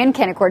 Let's bring in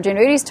Canaccord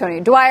Genuity's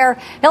Tony Dwyer.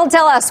 He'll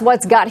tell us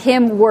what's got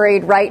him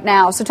worried right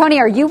now. So, Tony,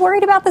 are you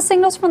worried about the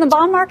signals from the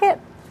bond market?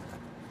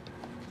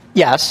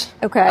 Yes.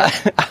 Okay.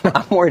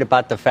 I'm worried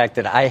about the fact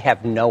that I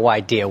have no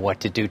idea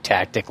what to do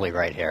tactically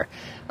right here.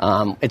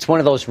 It's one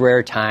of those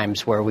rare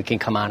times where we can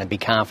come on and be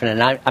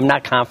confident. And I'm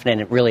not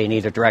confident really in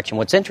either direction.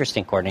 What's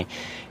interesting, Courtney,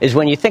 is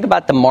when you think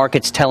about the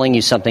markets telling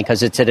you something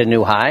because it's at a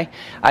new high.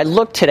 I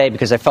looked today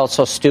because I felt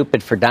so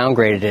stupid for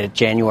downgraded it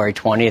January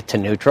 20th to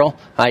neutral.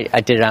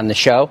 I did it on the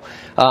show.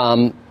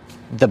 The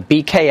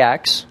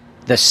BKX,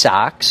 the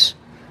SOX,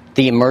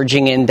 the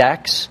emerging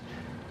index,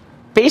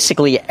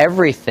 basically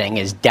everything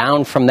is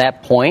down from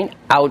that point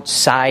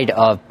outside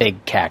of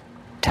big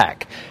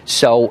tech.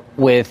 So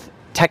with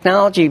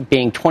technology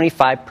being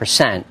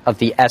 25% of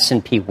the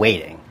S&P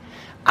weighting,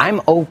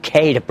 I'm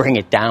okay to bring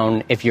it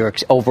down if you're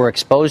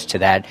overexposed to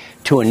that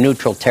to a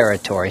neutral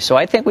territory. So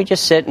I think we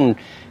just sit and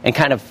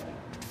kind of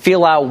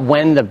feel out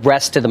when the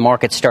rest of the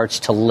market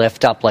starts to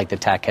lift up like the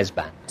tech has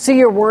been. So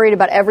you're worried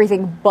about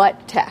everything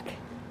but tech?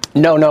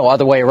 No,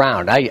 other way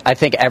around. I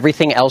think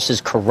everything else is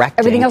correcting.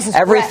 Everything else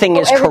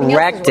is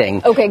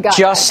correcting. Okay, got it.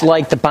 Just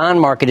like the bond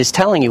market is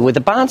telling you. With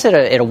the bonds at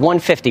a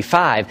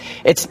 155,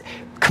 it's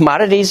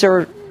commodities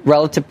are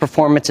relative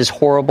performance is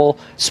horrible.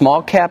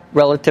 Small cap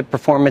relative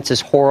performance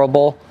is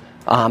horrible.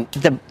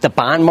 The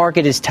bond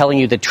market is telling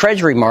you, the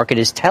treasury market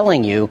is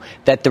telling you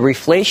that the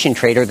reflation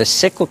trade or the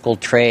cyclical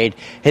trade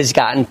has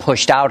gotten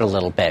pushed out a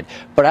little bit.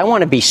 But I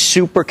want to be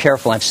super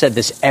careful. I've said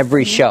this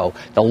every show.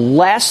 The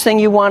last thing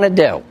you want to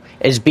do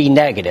is be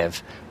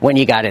negative when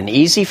you got an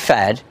easy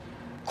Fed,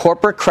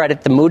 corporate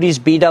credit, the Moody's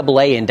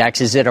BAA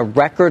index is at a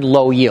record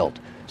low yield.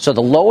 So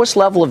the lowest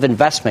level of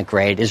investment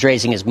grade is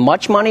raising as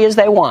much money as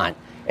they want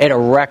at a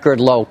record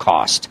low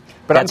cost.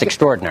 But that's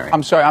extraordinary.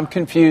 I'm sorry, I'm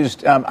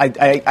confused. I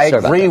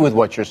agree with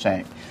what you're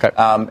saying. Okay.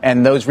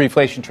 And those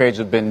reflation trades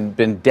have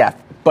been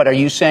death. But are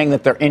you saying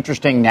that they're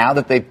interesting now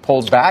that they've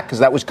pulled back? Because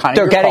that was kind of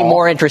They're getting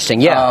more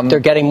interesting, yeah. They're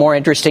getting more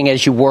interesting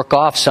as you work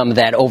off some of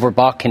that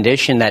overbought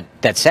condition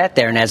that sat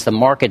there and as the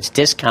market's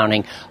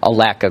discounting a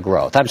lack of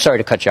growth. I'm sorry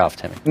to cut you off,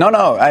 Timmy.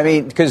 No. I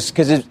mean, because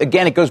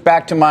again, it goes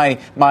back to my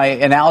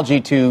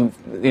analogy to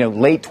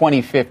late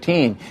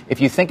 2015.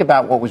 If you think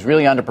about what was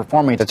really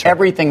underperforming, it's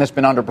everything that's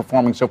been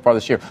underperforming so far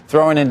this year.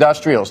 Throw in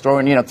industrials, throw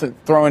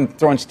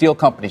in steel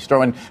companies,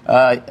 throw in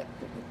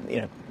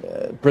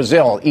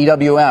Brazil,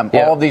 EWM,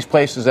 all of these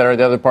places that are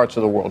the other parts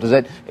of the world.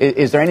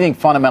 Is there anything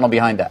fundamental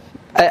behind that?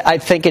 I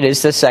think it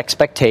is this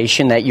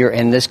expectation that you're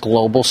in this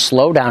global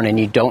slowdown and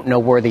you don't know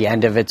where the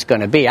end of it's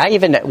going to be.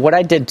 What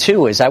I did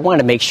too is I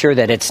want to make sure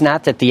that it's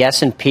not that the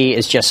S&P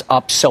is just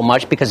up so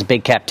much because of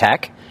big cap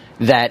tech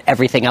that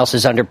everything else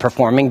is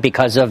underperforming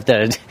because of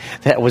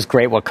that was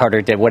great what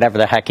Carter did, whatever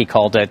the heck he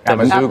called it.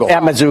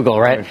 Amazoogle,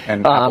 right?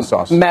 And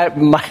applesauce.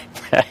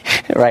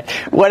 Right.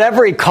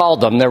 Whatever he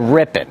called them, they're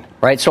ripping.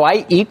 Right, so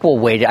I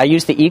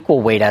use the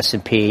equal weight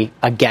S&P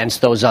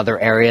against those other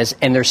areas,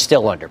 and they're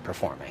still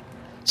underperforming.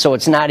 So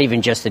it's not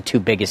even just the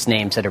two biggest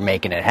names that are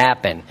making it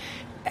happen.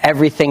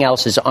 Everything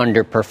else is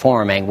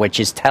underperforming, which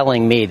is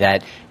telling me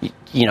that,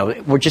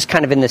 we're just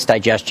kind of in this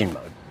digestion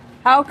mode.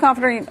 How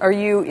confident are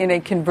you in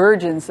a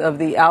convergence of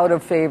the out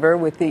of favor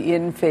with the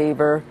in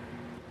favor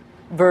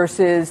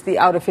versus the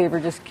out of favor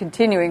just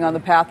continuing on the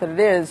path that it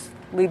is,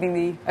 leaving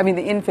the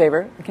in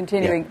favor,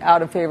 continuing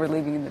out of favor,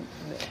 leaving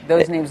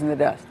those names in the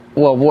dust?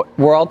 Well,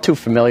 we're all too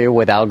familiar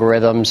with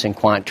algorithms and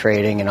quant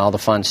trading and all the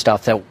fun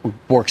stuff that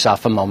works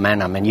off of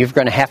momentum, and you're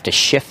going to have to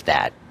shift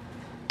that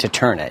to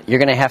turn it. You're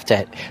going to have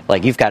to,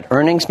 you've got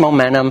earnings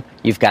momentum,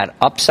 you've got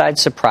upside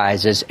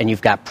surprises, and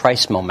you've got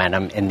price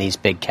momentum in these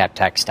big cap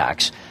tech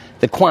stocks.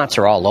 The quants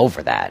are all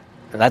over that.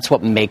 That's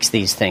what makes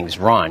these things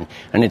run.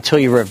 And until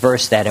you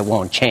reverse that, it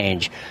won't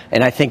change.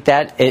 And I think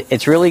that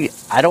it's really,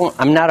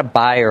 I'm not a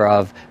buyer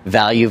of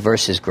value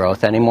versus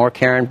growth anymore,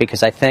 Karen,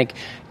 because I think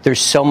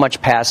there's so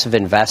much passive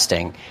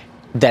investing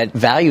that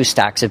value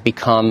stocks have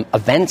become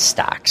event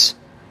stocks.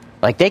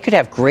 Like, they could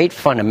have great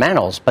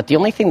fundamentals, but the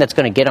only thing that's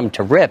going to get them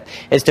to rip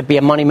is to be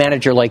a money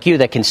manager like you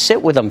that can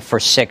sit with them for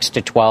 6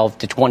 to 12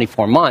 to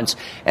 24 months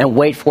and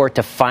wait for it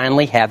to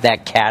finally have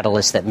that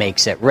catalyst that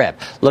makes it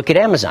rip. Look at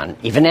Amazon.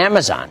 Even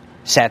Amazon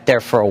sat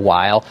there for a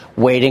while,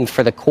 waiting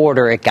for the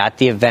quarter. It got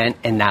the event,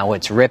 and now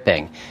it's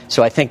ripping.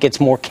 So I think it's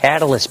more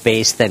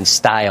catalyst-based than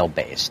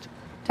style-based.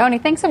 Tony,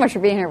 thanks so much for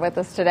being here with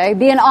us today.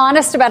 Being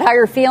honest about how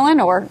you're feeling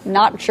or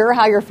not sure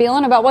how you're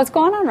feeling about what's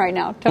going on right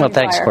now. Tony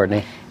Thanks, Fire.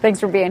 Courtney. Thanks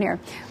for being here.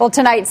 Well,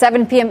 tonight,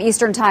 7 p.m.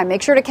 Eastern Time,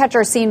 make sure to catch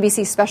our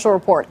CNBC special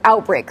report,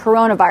 Outbreak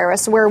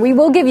Coronavirus, where we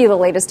will give you the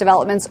latest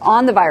developments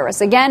on the virus.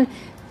 Again,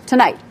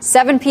 tonight,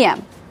 7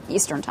 p.m.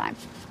 Eastern Time.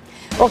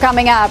 Well,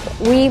 coming up,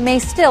 we may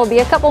still be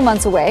a couple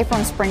months away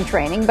from spring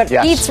training, but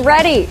Yes. Pete's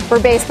ready for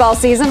baseball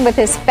season with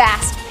his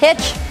fast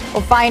pitch.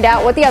 We'll find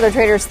out what the other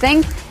traders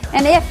think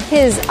and if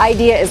his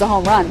idea is a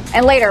home run.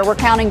 And later, we're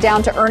counting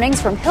down to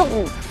earnings from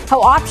Hilton, how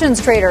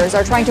options traders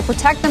are trying to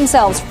protect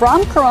themselves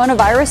from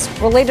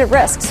coronavirus-related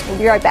risks. We'll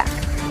be right back.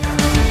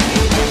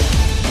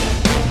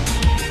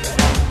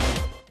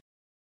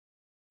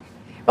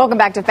 Welcome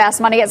back to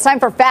Fast Money. It's time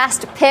for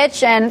Fast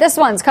Pitch, and this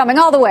one's coming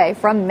all the way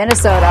from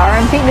Minnesota.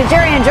 Our Pete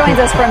Najarian joins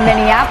us from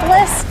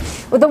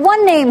Minneapolis with the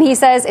one name he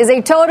says is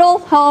a total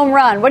home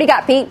run. What do you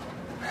got, Pete?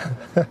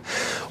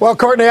 Well,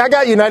 Courtney, I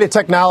got United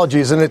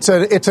Technologies, and it's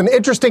an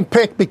interesting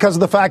pick because of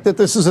the fact that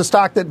this is a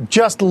stock that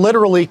just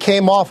literally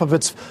came off of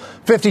its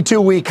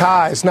 52-week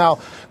highs. Now,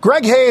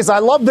 Greg Hayes, I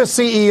love this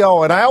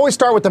CEO, and I always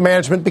start with the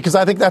management because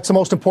I think that's the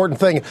most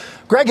important thing.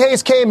 Greg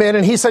Hayes came in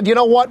and he said, you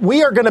know what,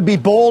 we are going to be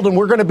bold and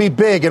we're going to be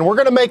big and we're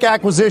going to make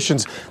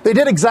acquisitions. They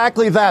did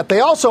exactly that. They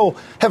also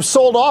have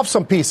sold off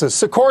some pieces.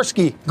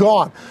 Sikorsky,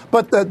 gone.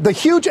 But the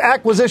huge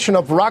acquisition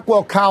of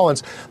Rockwell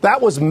Collins, that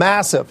was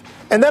massive.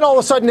 And then all of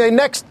a sudden,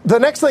 the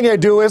next thing they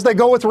do is they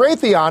go with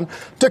Raytheon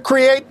to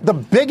create the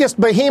biggest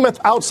behemoth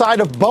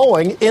outside of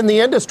Boeing in the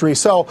industry.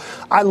 So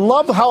I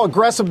love how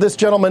aggressive this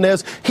gentleman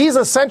is. He's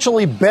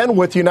essentially been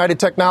with United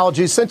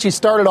Technologies since he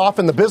started off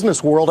in the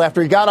business world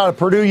after he got out of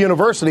Purdue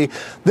University.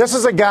 This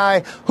is a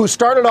guy who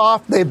started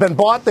off, they've been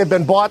bought.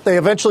 They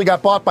eventually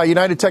got bought by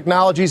United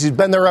Technologies. He's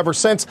been there ever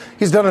since.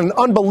 He's done an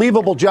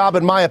unbelievable job,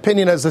 in my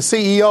opinion, as the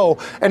CEO,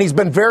 and he's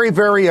been very,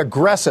 very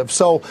aggressive.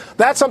 So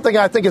that's something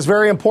I think is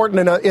very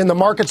important in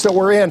the markets that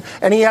we're in,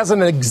 and he has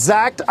an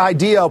exact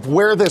idea of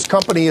where this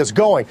company is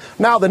going.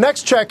 Now, the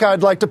next check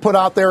I'd like to put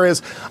out there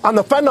is on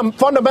the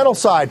fundamental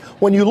side.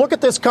 When you look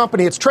at this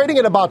company, it's trading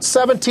at about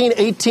 17,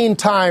 18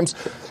 times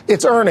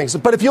its earnings.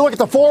 But if you look at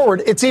the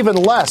forward, it's even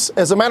less.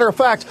 As a matter of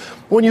fact,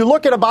 when you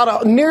look at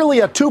about nearly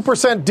a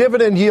 2%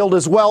 dividend yield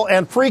as well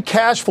and free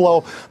cash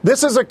flow,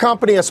 this is a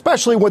company,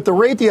 especially with the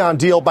Raytheon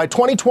deal, by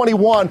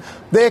 2021,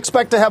 they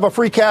expect to have a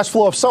free cash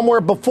flow of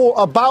somewhere before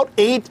about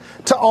 $8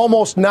 to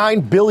almost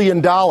 $9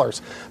 billion.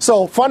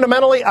 So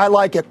fundamentally, I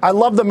like it. I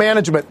love the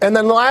management. And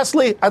then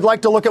lastly, I'd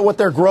like to look at what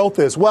their growth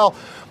is. Well,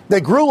 they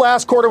grew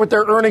last quarter with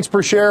their earnings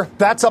per share.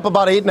 That's up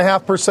about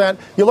 8.5%.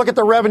 You look at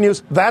the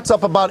revenues, that's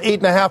up about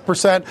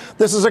 8.5%.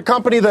 This is a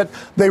company that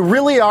they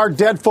really are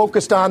dead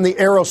focused on the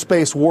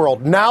aerospace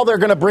world. Now they're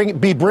going to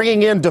be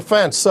bringing in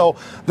defense. So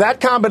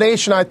that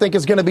combination, I think,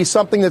 is going to be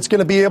something that's going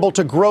to be able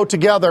to grow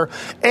together.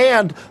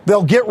 And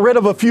they'll get rid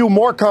of a few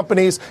more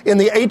companies in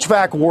the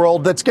HVAC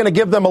world that's going to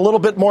give them a little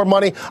bit more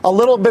money. A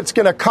little bit's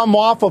going to come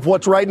off of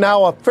what's right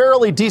now a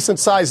fairly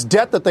decent-sized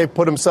debt that they've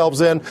put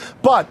themselves in.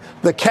 But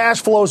the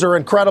cash flows are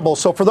incredible.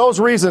 So for those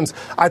reasons,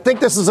 I think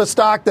this is a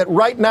stock that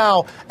right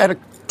now at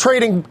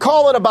trading,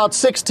 call it about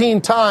 16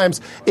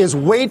 times, is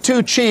way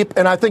too cheap,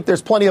 and I think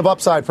there's plenty of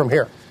upside from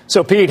here.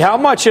 So, Pete, how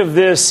much of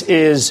this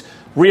is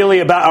really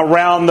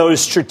around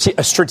those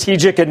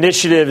strategic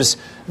initiatives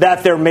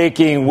that they're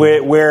making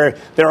where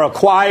they're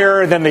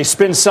acquire, then they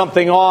spin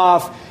something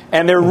off,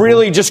 and they're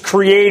really just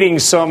creating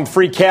some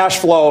free cash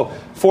flow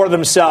for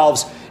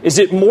themselves? Is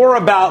it more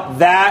about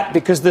that?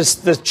 Because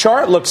the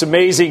chart looks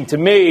amazing to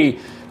me,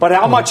 but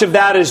how much of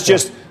that is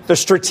just the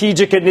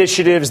strategic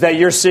initiatives that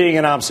you're seeing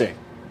and I'm seeing?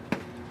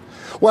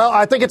 Well,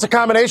 I think it's a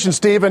combination,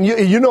 Steve, and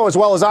you know as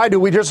well as I do,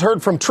 we just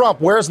heard from Trump.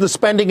 Where's the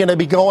spending going to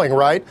be going,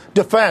 right?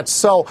 Defense.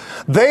 So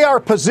they are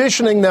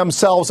positioning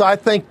themselves, I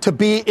think, to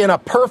be in a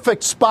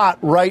perfect spot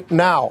right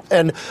now.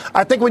 And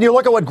I think when you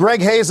look at what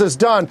Greg Hayes has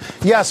done,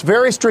 yes,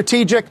 very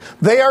strategic.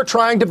 They are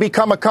trying to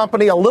become a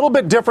company a little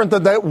bit different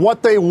than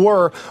what they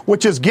were,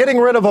 which is getting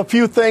rid of a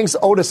few things,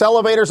 Otis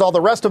Elevators, all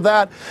the rest of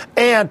that,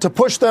 and to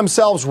push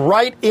themselves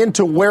right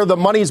into where the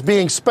money's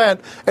being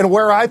spent and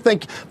where I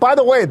think, by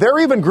the way, they're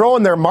even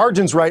growing their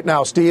margins right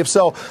now, Steve.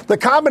 So the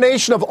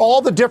combination of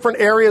all the different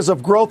areas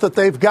of growth that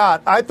they've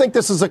got, I think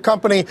this is a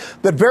company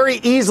that very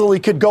easily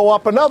could go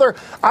up another.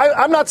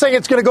 I'm not saying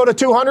it's going to go to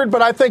 200,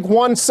 but I think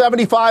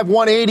 175,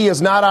 180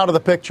 is not out of the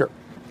picture.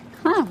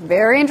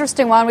 Very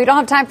interesting one. We don't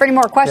have time for any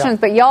more questions,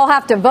 but y'all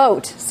have to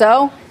vote.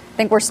 So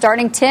think we're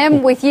starting,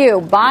 Tim, with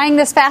you. Buying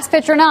this fast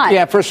pitch or not?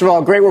 Yeah, first of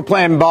all, great we're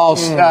playing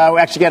balls. We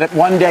actually get it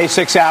 1 day,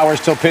 6 hours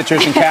till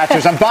pitchers and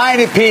catchers. I'm buying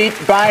it, Pete.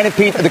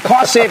 The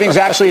cost savings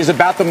actually is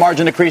about the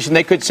margin accretion.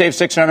 They could save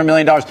 $600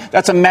 million.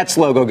 That's a Mets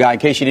logo, guy, in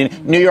case you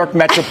didn't. New York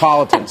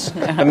Metropolitans,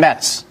 the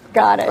Mets.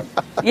 Got it.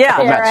 Yeah,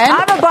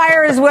 I'm a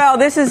buyer as well.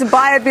 This is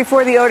buy it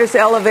before the Otis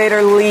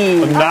elevator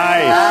leaves.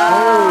 Nice.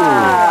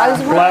 I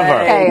was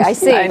clever. Okay, I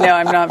see. I know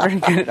I'm not very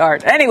good at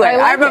art. Anyway,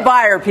 I'm a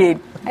buyer, Pete.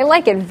 I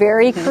like it.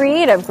 Very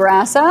creative,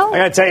 Grasso. I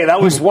got to tell you,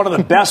 that was one of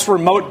the best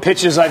remote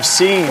pitches I've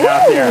seen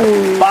out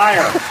there.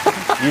 Buyer,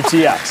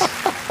 UTX.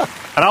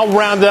 And I'll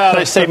round it out.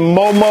 I say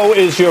Momo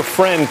is your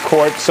friend,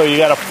 Court. So you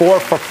got a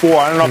 4 for 4.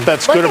 I don't know if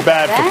that's good or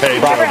bad for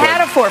Pedro. I've never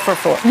had a 4 for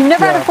 4. You've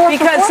never had a 4 for 4?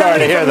 Because sorry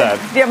to hear that.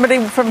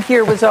 Somebody from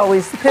here was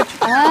always pitching. Good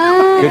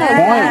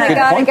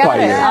point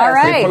by you. All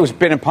right. It was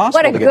been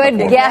impossible. What a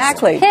good guest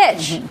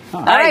pitch.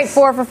 All right,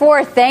 4 for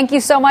 4. Thank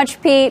you so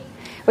much, Pete.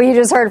 Well, you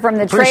just heard from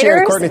the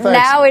traders. Courtney,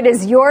 now it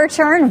is your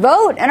turn.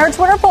 Vote in our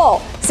Twitter poll.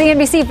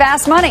 CNBC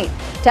Fast Money.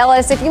 Tell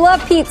us if you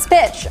love Pete's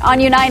pitch on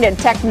United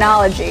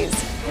Technologies.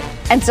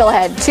 And still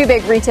ahead, 2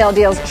 big retail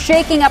deals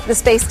shaking up the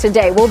space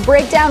today. We'll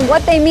break down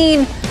what they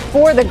mean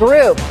for the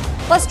group.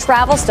 Plus,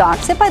 travel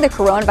stocks hit by the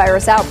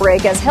coronavirus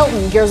outbreak as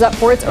Hilton gears up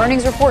for its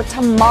earnings report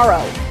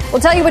tomorrow.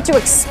 We'll tell you what to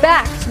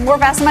expect. More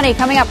Fast Money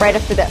coming up right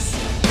after this.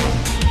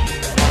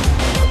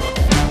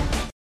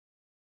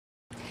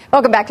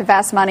 Welcome back to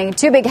Fast Money.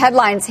 2 big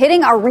headlines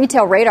hitting our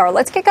retail radar.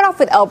 Let's kick it off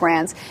with L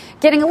Brands,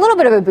 getting a little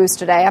bit of a boost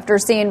today after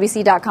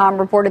CNBC.com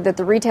reported that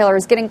the retailer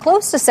is getting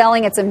close to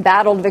selling its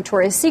embattled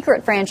Victoria's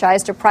Secret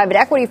franchise to private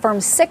equity firm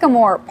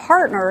Sycamore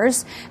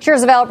Partners.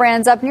 Shares of L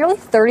Brands up nearly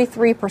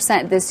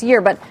 33% this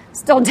year, but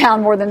still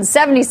down more than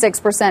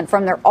 76%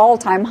 from their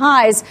all-time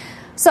highs.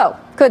 So,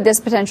 could this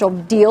potential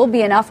deal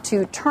be enough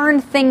to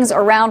turn things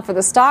around for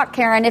the stock,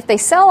 Karen? If they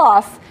sell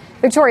off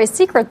Victoria's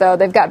Secret, though,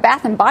 they've got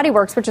Bath & Body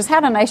Works, which has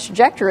had a nice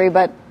trajectory,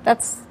 but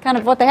that's kind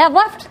of what they have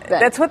left.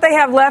 That's what they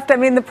have left. I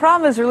mean, the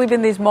problem has really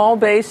been these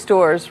mall-based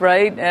stores,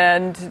 right,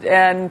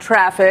 and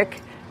traffic.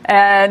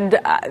 And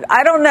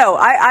I don't know.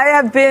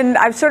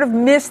 I've sort of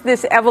missed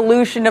this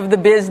evolution of the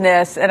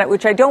business,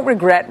 which I don't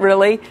regret,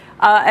 really.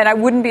 And I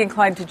wouldn't be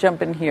inclined to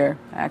jump in here,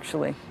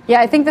 actually. Yeah,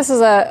 I think this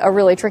is a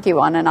really tricky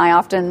one. And I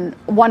often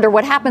wonder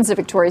what happens to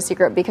Victoria's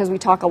Secret, because we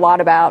talk a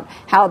lot about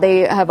how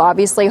they have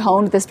obviously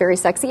honed this very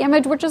sexy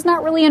image, which is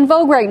not really in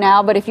vogue right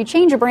now. But if you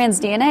change a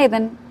brand's DNA,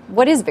 then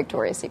what is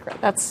Victoria's Secret?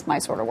 That's my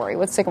sort of worry.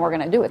 What's Sycamore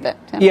going to do with it?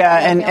 Tim? Yeah,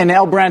 and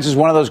L Brands is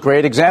one of those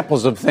great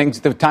examples of things.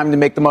 The time to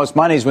make the most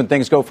money is when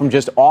things go from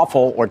just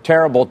awful or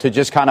terrible to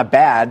just kind of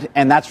bad,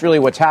 and that's really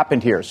what's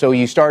happened here. So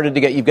you've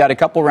got a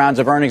couple rounds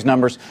of earnings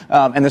numbers,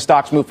 and the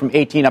stock's moved from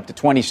 18 up to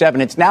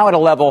 27. It's now at a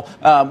level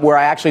where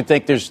I actually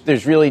think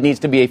there's really needs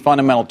to be a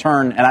fundamental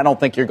turn, and I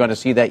don't think you're going to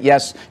see that.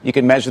 Yes, you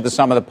can measure the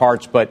sum of the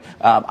parts, but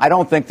I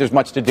don't think there's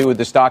much to do with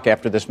the stock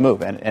after this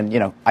move.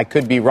 And I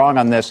could be wrong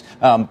on this,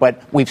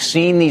 but we've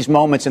seen these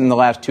moments in the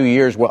last 2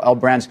 years where L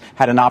Brands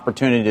had an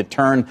opportunity to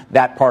turn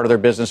that part of their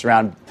business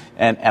around,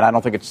 and I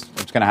don't think it's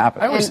going to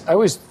happen. I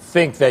always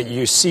think that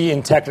you see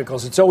in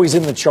technicals, it's always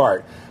in the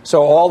chart.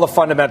 So all the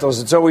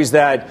fundamentals, it's always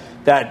that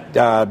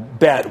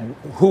bet.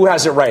 Who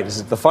has it right? Is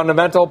it the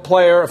fundamental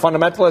player, a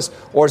fundamentalist,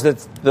 or is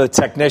it the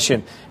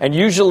technician? And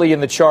usually in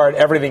the chart,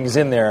 everything's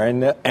in there.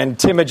 And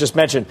Tim had just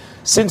mentioned,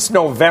 since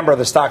November,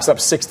 the stock's up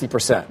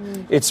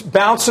 60%. It's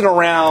bouncing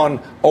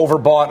around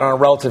overbought on a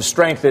relative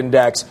strength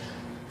index.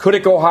 Could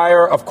it go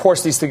higher? Of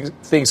course, these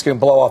things can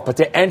blow off. But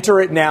to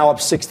enter it now up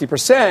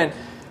 60%,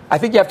 I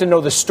think you have to know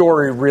the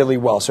story really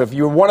well. So if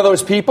you're one of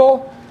those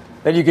people,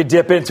 then you could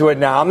dip into it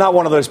now. I'm not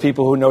one of those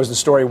people who knows the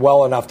story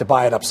well enough to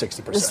buy it up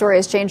 60%. The story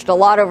has changed a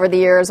lot over the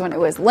years when it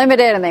was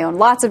limited, and they own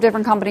lots of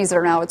different companies that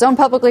are now its own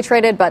publicly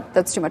traded, but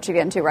that's too much to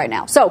get into right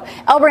now. So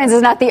L Brands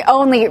is not the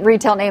only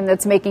retail name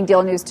that's making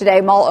deal news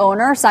today. Mall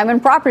owner Simon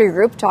Property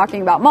Group,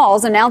 talking about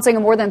malls, announcing a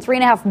more than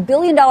 $3.5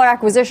 billion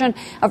acquisition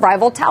of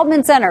rival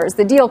Taubman Centers.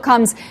 The deal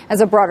comes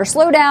as a broader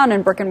slowdown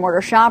in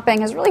brick-and-mortar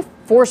shopping has really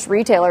forced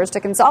retailers to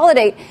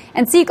consolidate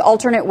and seek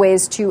alternate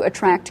ways to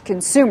attract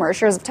consumers.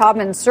 Shares of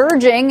Taubman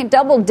surging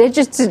double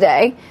digits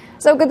today.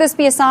 So could this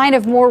be a sign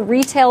of more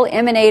retail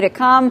M&A to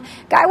come?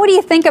 Guy, what do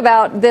you think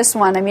about this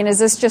one? I mean, is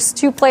this just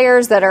two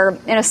players that are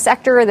in a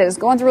sector that is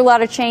going through a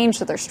lot of change,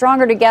 so they're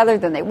stronger together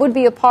than they would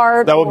be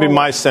apart? That would be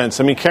my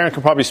sense. I mean, Karen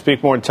could probably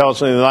speak more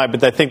intelligently than I,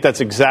 but I think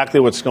that's exactly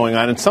what's going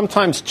on. And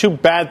sometimes two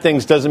bad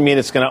things doesn't mean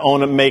it's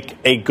going to make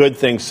a good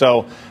thing.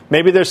 So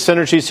maybe there's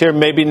synergies here,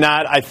 maybe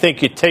not. I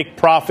think you take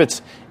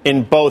profits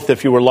in both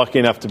if you were lucky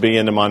enough to be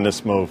in them on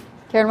this move.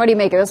 Karen, what do you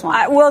make of this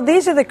one? Well,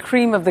 these are the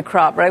cream of the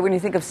crop, right? When you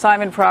think of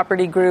Simon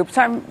Property Group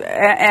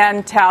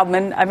and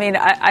Taubman, I mean,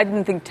 I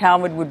didn't think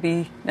Taubman would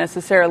be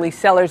necessarily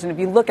sellers. And if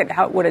you look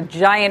at what a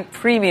giant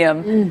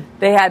premium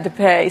they had to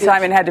pay,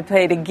 Simon had to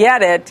pay to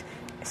get it,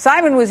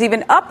 Simon was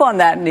even up on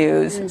that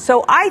news.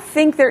 So I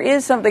think there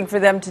is something for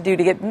them to do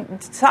to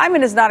get.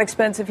 Simon is not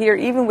expensive here,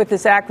 even with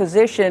this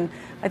acquisition.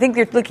 I think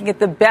they're looking at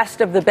the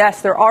best of the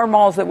best. There are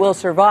malls that will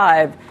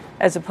survive,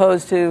 as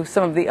opposed to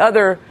some of the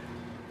other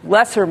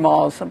lesser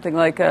malls, something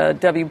like a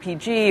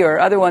WPG or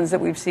other ones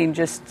that we've seen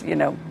just,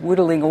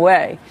 whittling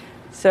away.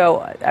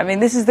 So, I mean,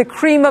 this is the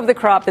cream of the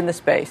crop in the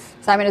space.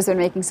 Simon has been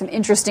making some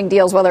interesting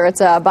deals, whether it's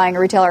buying a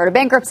retailer out of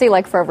bankruptcy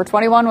like Forever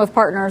 21 with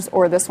partners,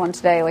 or this one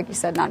today, like you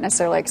said, not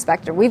necessarily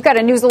expected. We've got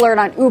a news alert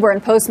on Uber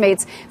and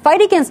Postmates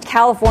fight against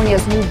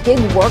California's new gig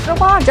worker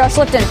law. Josh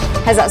Lipton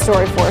has that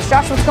story for us.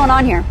 Josh, what's going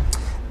on here?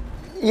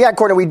 Yeah,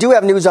 Courtney, we do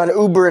have news on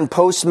Uber and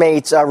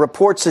Postmates.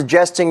 Reports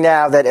suggesting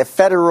now that a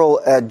federal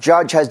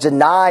judge has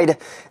denied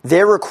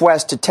their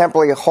request to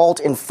temporarily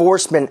halt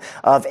enforcement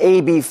of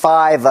AB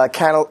 5,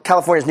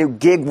 California's new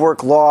gig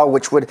work law,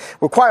 which would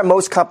require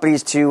most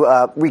companies to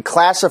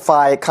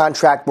reclassify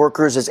contract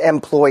workers as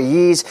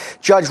employees.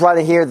 Judge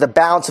writing here, the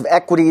balance of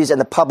equities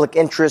and the public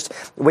interest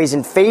weighs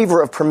in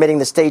favor of permitting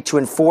the state to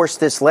enforce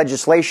this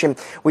legislation.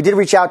 We did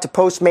reach out to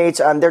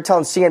Postmates. They're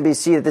telling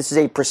CNBC that this is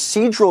a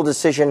procedural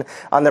decision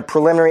on the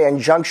preliminary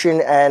injunction,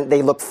 and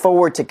they look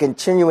forward to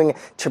continuing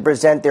to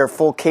present their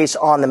full case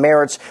on the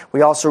merits.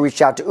 We also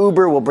reached out to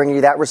Uber. We'll bring you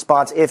that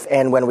response if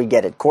and when we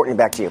get it. Courtney,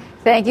 back to you.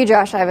 Thank you,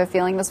 Josh. I have a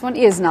feeling this one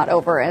is not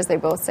over, as they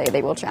both say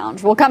they will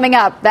challenge. Well, coming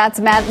up,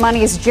 that's Mad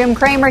Money's Jim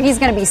Cramer. He's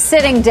going to be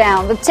sitting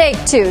down with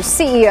Take-Two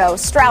CEO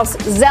Strauss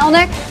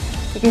Zelnick.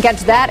 You can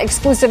catch that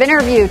exclusive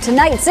interview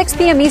tonight, 6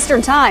 p.m.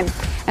 Eastern Time.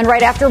 And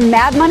right after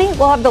Mad Money,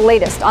 we'll have the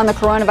latest on the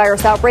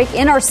coronavirus outbreak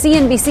in our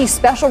CNBC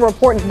special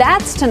report.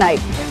 That's tonight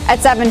at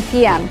 7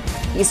 p.m.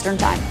 Eastern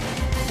Time.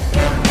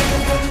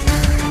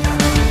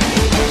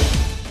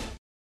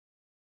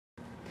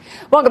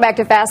 Welcome back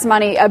to Fast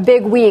Money. A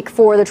big week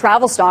for the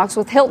travel stocks,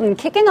 with Hilton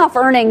kicking off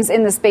earnings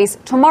in the space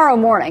tomorrow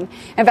morning.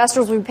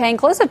 Investors will be paying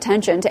close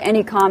attention to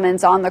any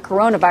comments on the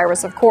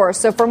coronavirus, of course.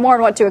 So for more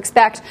on what to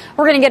expect,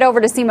 we're going to get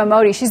over to Seema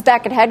Modi. She's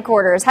back at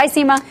headquarters. Hi,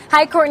 Seema.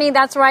 Hi, Courtney.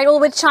 That's right. Well,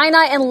 with China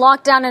in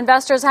lockdown,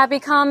 investors have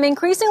become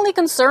increasingly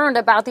concerned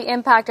about the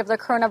impact of the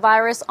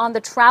coronavirus on the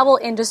travel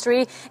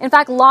industry. In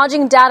fact,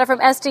 lodging data from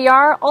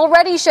STR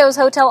already shows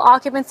hotel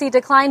occupancy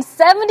declined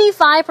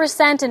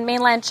 75% in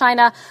mainland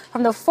China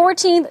from the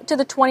 14th to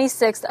the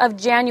 26th of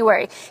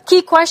January.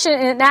 Key question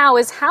in it now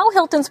is how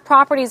Hilton's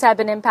properties have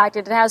been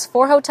impacted. It has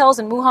 4 hotels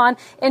in Wuhan,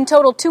 in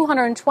total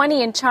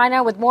 220 in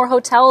China, with more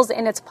hotels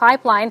in its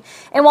pipeline.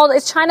 And while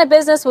its China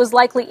business was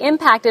likely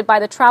impacted by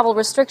the travel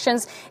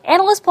restrictions,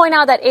 analysts point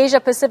out that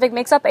Asia Pacific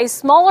makes up a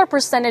smaller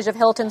percentage of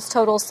Hilton's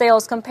total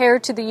sales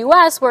compared to the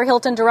U.S., where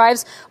Hilton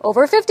derives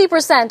over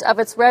 50% of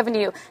its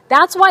revenue.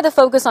 That's why the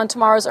focus on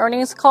tomorrow's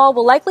earnings call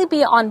will likely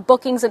be on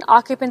bookings and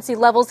occupancy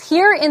levels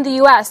here in the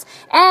U.S.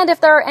 and if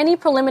there are any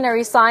preliminary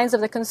signs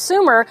of the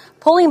consumer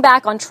pulling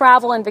back on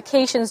travel and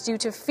vacations due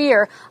to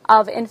fear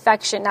of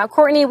infection. Now,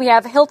 Courtney, we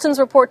have Hilton's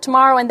report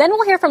tomorrow, and then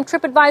we'll hear from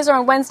TripAdvisor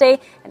on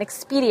Wednesday and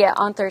Expedia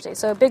on Thursday.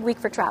 So a big week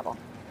for travel.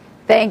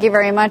 Thank you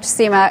very much,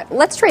 Seema.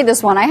 Let's trade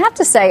this one. I have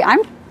to say,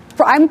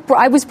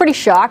 I was pretty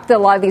shocked that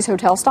a lot of these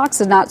hotel stocks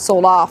have not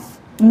sold off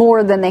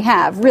more than they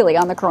have, really,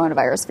 on the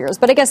coronavirus fears.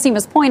 But I guess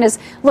Seema's point is,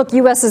 look,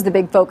 U.S. is the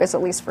big focus,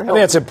 at least for Hilton.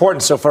 I think that's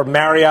important. So for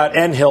Marriott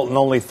and Hilton,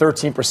 only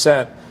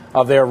 13%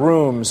 of their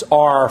rooms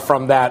are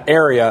from that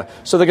area.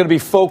 So they're going to be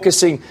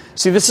focusing.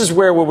 See, this is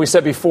where, what we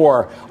said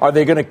before, are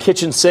they going to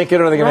kitchen sink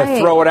it? Or are they going to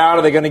throw it out?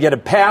 Are they going to get a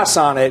pass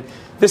on it?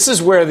 This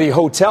is where the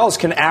hotels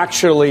can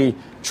actually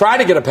try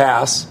to get a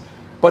pass,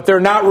 but they're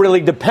not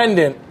really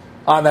dependent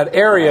on that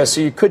area.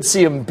 So you could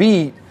see them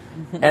beat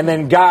and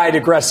then guide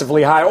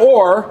aggressively high,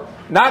 or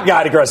not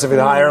guide aggressively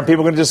higher, and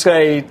people can just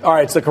say, all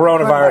right, it's the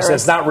coronavirus.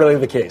 That's not really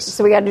the case.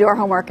 So we got to do our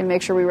homework and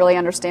make sure we really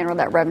understand where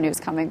that revenue is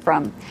coming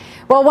from.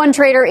 Well, one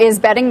trader is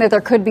betting that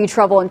there could be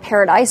trouble in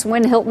paradise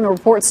when Hilton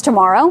reports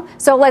tomorrow.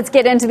 So let's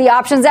get into the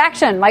options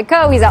action. Mike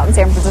Coe, he's out in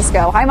San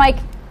Francisco. Hi, Mike.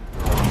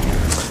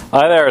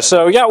 Hi there.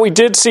 So, yeah, we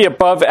did see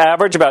above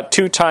average, about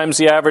 2 times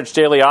the average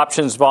daily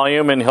options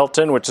volume in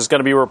Hilton, which is going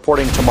to be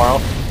reporting tomorrow.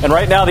 And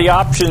right now, the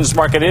options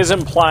market is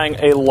implying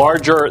a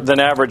larger than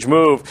average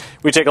move.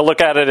 We take a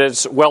look at it,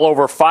 it's well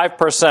over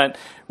 5%,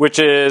 which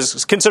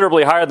is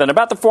considerably higher than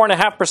about the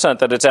 4.5%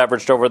 that it's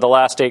averaged over the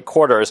last 8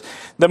 quarters.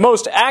 The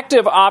most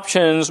active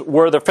options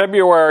were the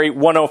February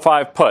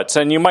 105 puts,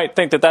 and you might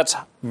think that that's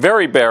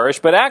very bearish,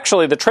 but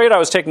actually the trade I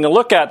was taking a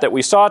look at that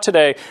we saw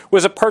today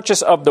was a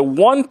purchase of the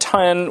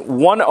 110-105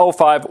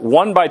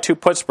 1x2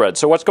 put spread.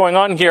 So what's going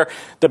on here?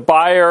 The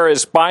buyer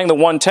is buying the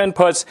 110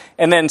 puts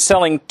and then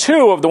selling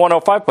 2 of the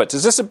 105 puts.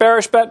 Is this a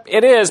bearish bet?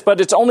 It is,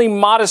 but it's only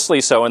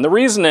modestly so. And the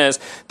reason is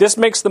this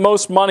makes the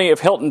most money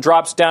if Hilton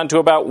drops down to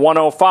about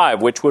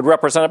 105, which would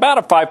represent about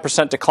a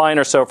 5% decline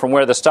or so from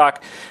where the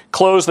stock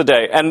closed the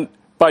day. And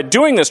by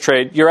doing this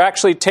trade, you're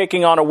actually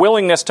taking on a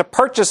willingness to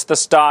purchase the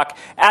stock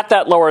at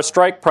that lower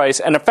strike price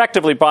and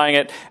effectively buying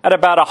it at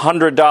about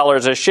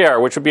 $100 a share,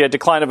 which would be a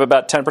decline of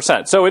about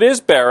 10%. So it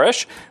is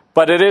bearish,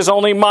 but it is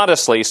only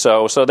modestly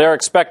so. So they're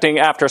expecting,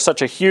 after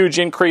such a huge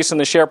increase in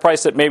the share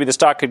price, that maybe the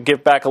stock could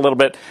give back a little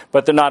bit,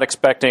 but they're not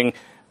expecting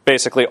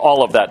basically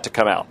all of that to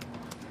come out.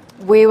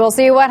 We will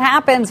see what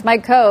happens.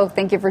 Mike Coe,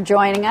 thank you for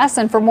joining us.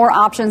 And for more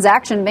options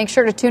action, make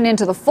sure to tune in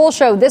to the full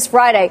show this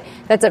Friday.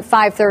 That's at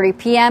 5:30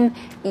 p.m.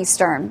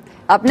 Eastern.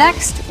 Up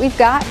next, we've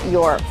got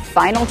your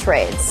final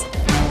trades.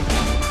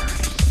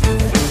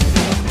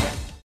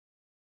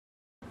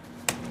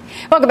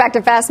 Welcome back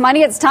to Fast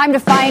Money. It's time to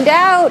find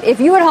out if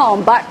you at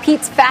home bought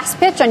Pete's Fast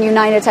Pitch on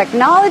United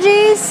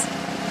Technologies.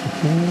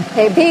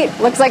 Hey, Pete,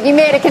 looks like you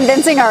made a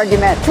convincing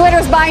argument.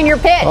 Twitter's buying your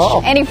pitch.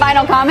 Oh. Any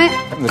final comment?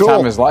 The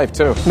time of his life,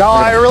 too. No,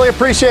 I really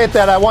appreciate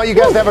that. I want you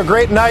guys to have a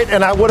great night,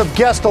 and I would have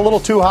guessed a little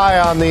too high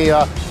on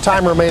the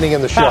time remaining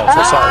in the show.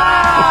 So sorry.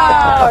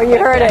 Oh, you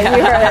heard it.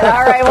 You heard it.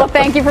 All right. Well,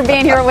 thank you for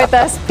being here with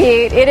us,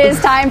 Pete. It is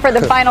time for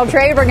the final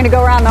trade. We're going to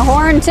go around the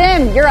horn.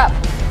 Tim, you're up.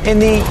 In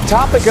the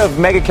topic of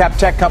mega-cap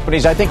tech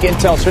companies, I think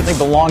Intel certainly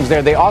belongs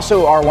there. They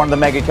also are one of the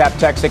mega-cap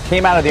techs that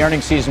came out of the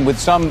earnings season with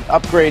some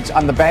upgrades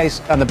on the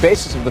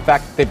basis of the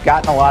fact that they've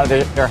gotten a lot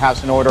of their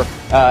house in order,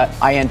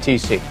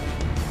 INTC.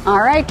 All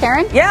right,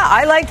 Karen? Yeah,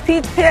 I liked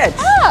Pete's pitch.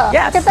 Oh,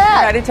 yes, look at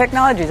that. United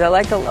Technologies. I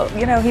like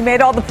he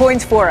made all the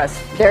points for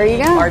us. There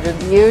you go. Margins.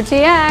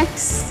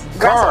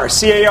 CAR, UTX.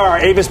 C-A-R,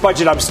 Avis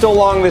Budget. I'm still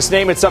long this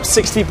name. It's up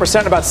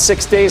 60%, about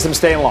 6 days. I'm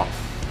staying long.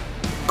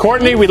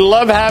 Courtney, we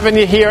love having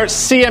you here.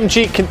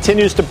 CMG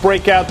continues to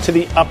break out to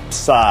the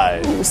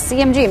upside. Ooh,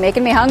 CMG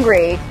making me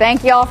hungry.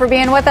 Thank you all for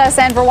being with us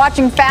and for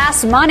watching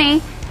Fast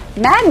Money,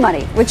 Mad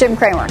Money with Jim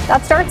Cramer.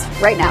 That starts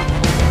right now.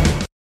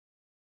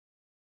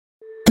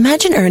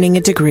 Imagine earning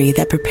a degree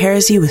that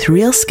prepares you with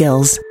real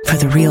skills for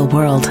the real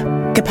world.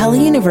 Capella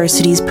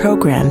University's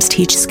programs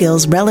teach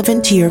skills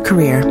relevant to your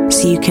career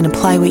so you can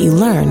apply what you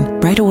learn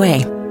right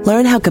away.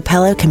 Learn how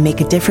Capella can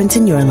make a difference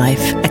in your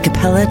life at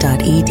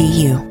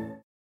capella.edu.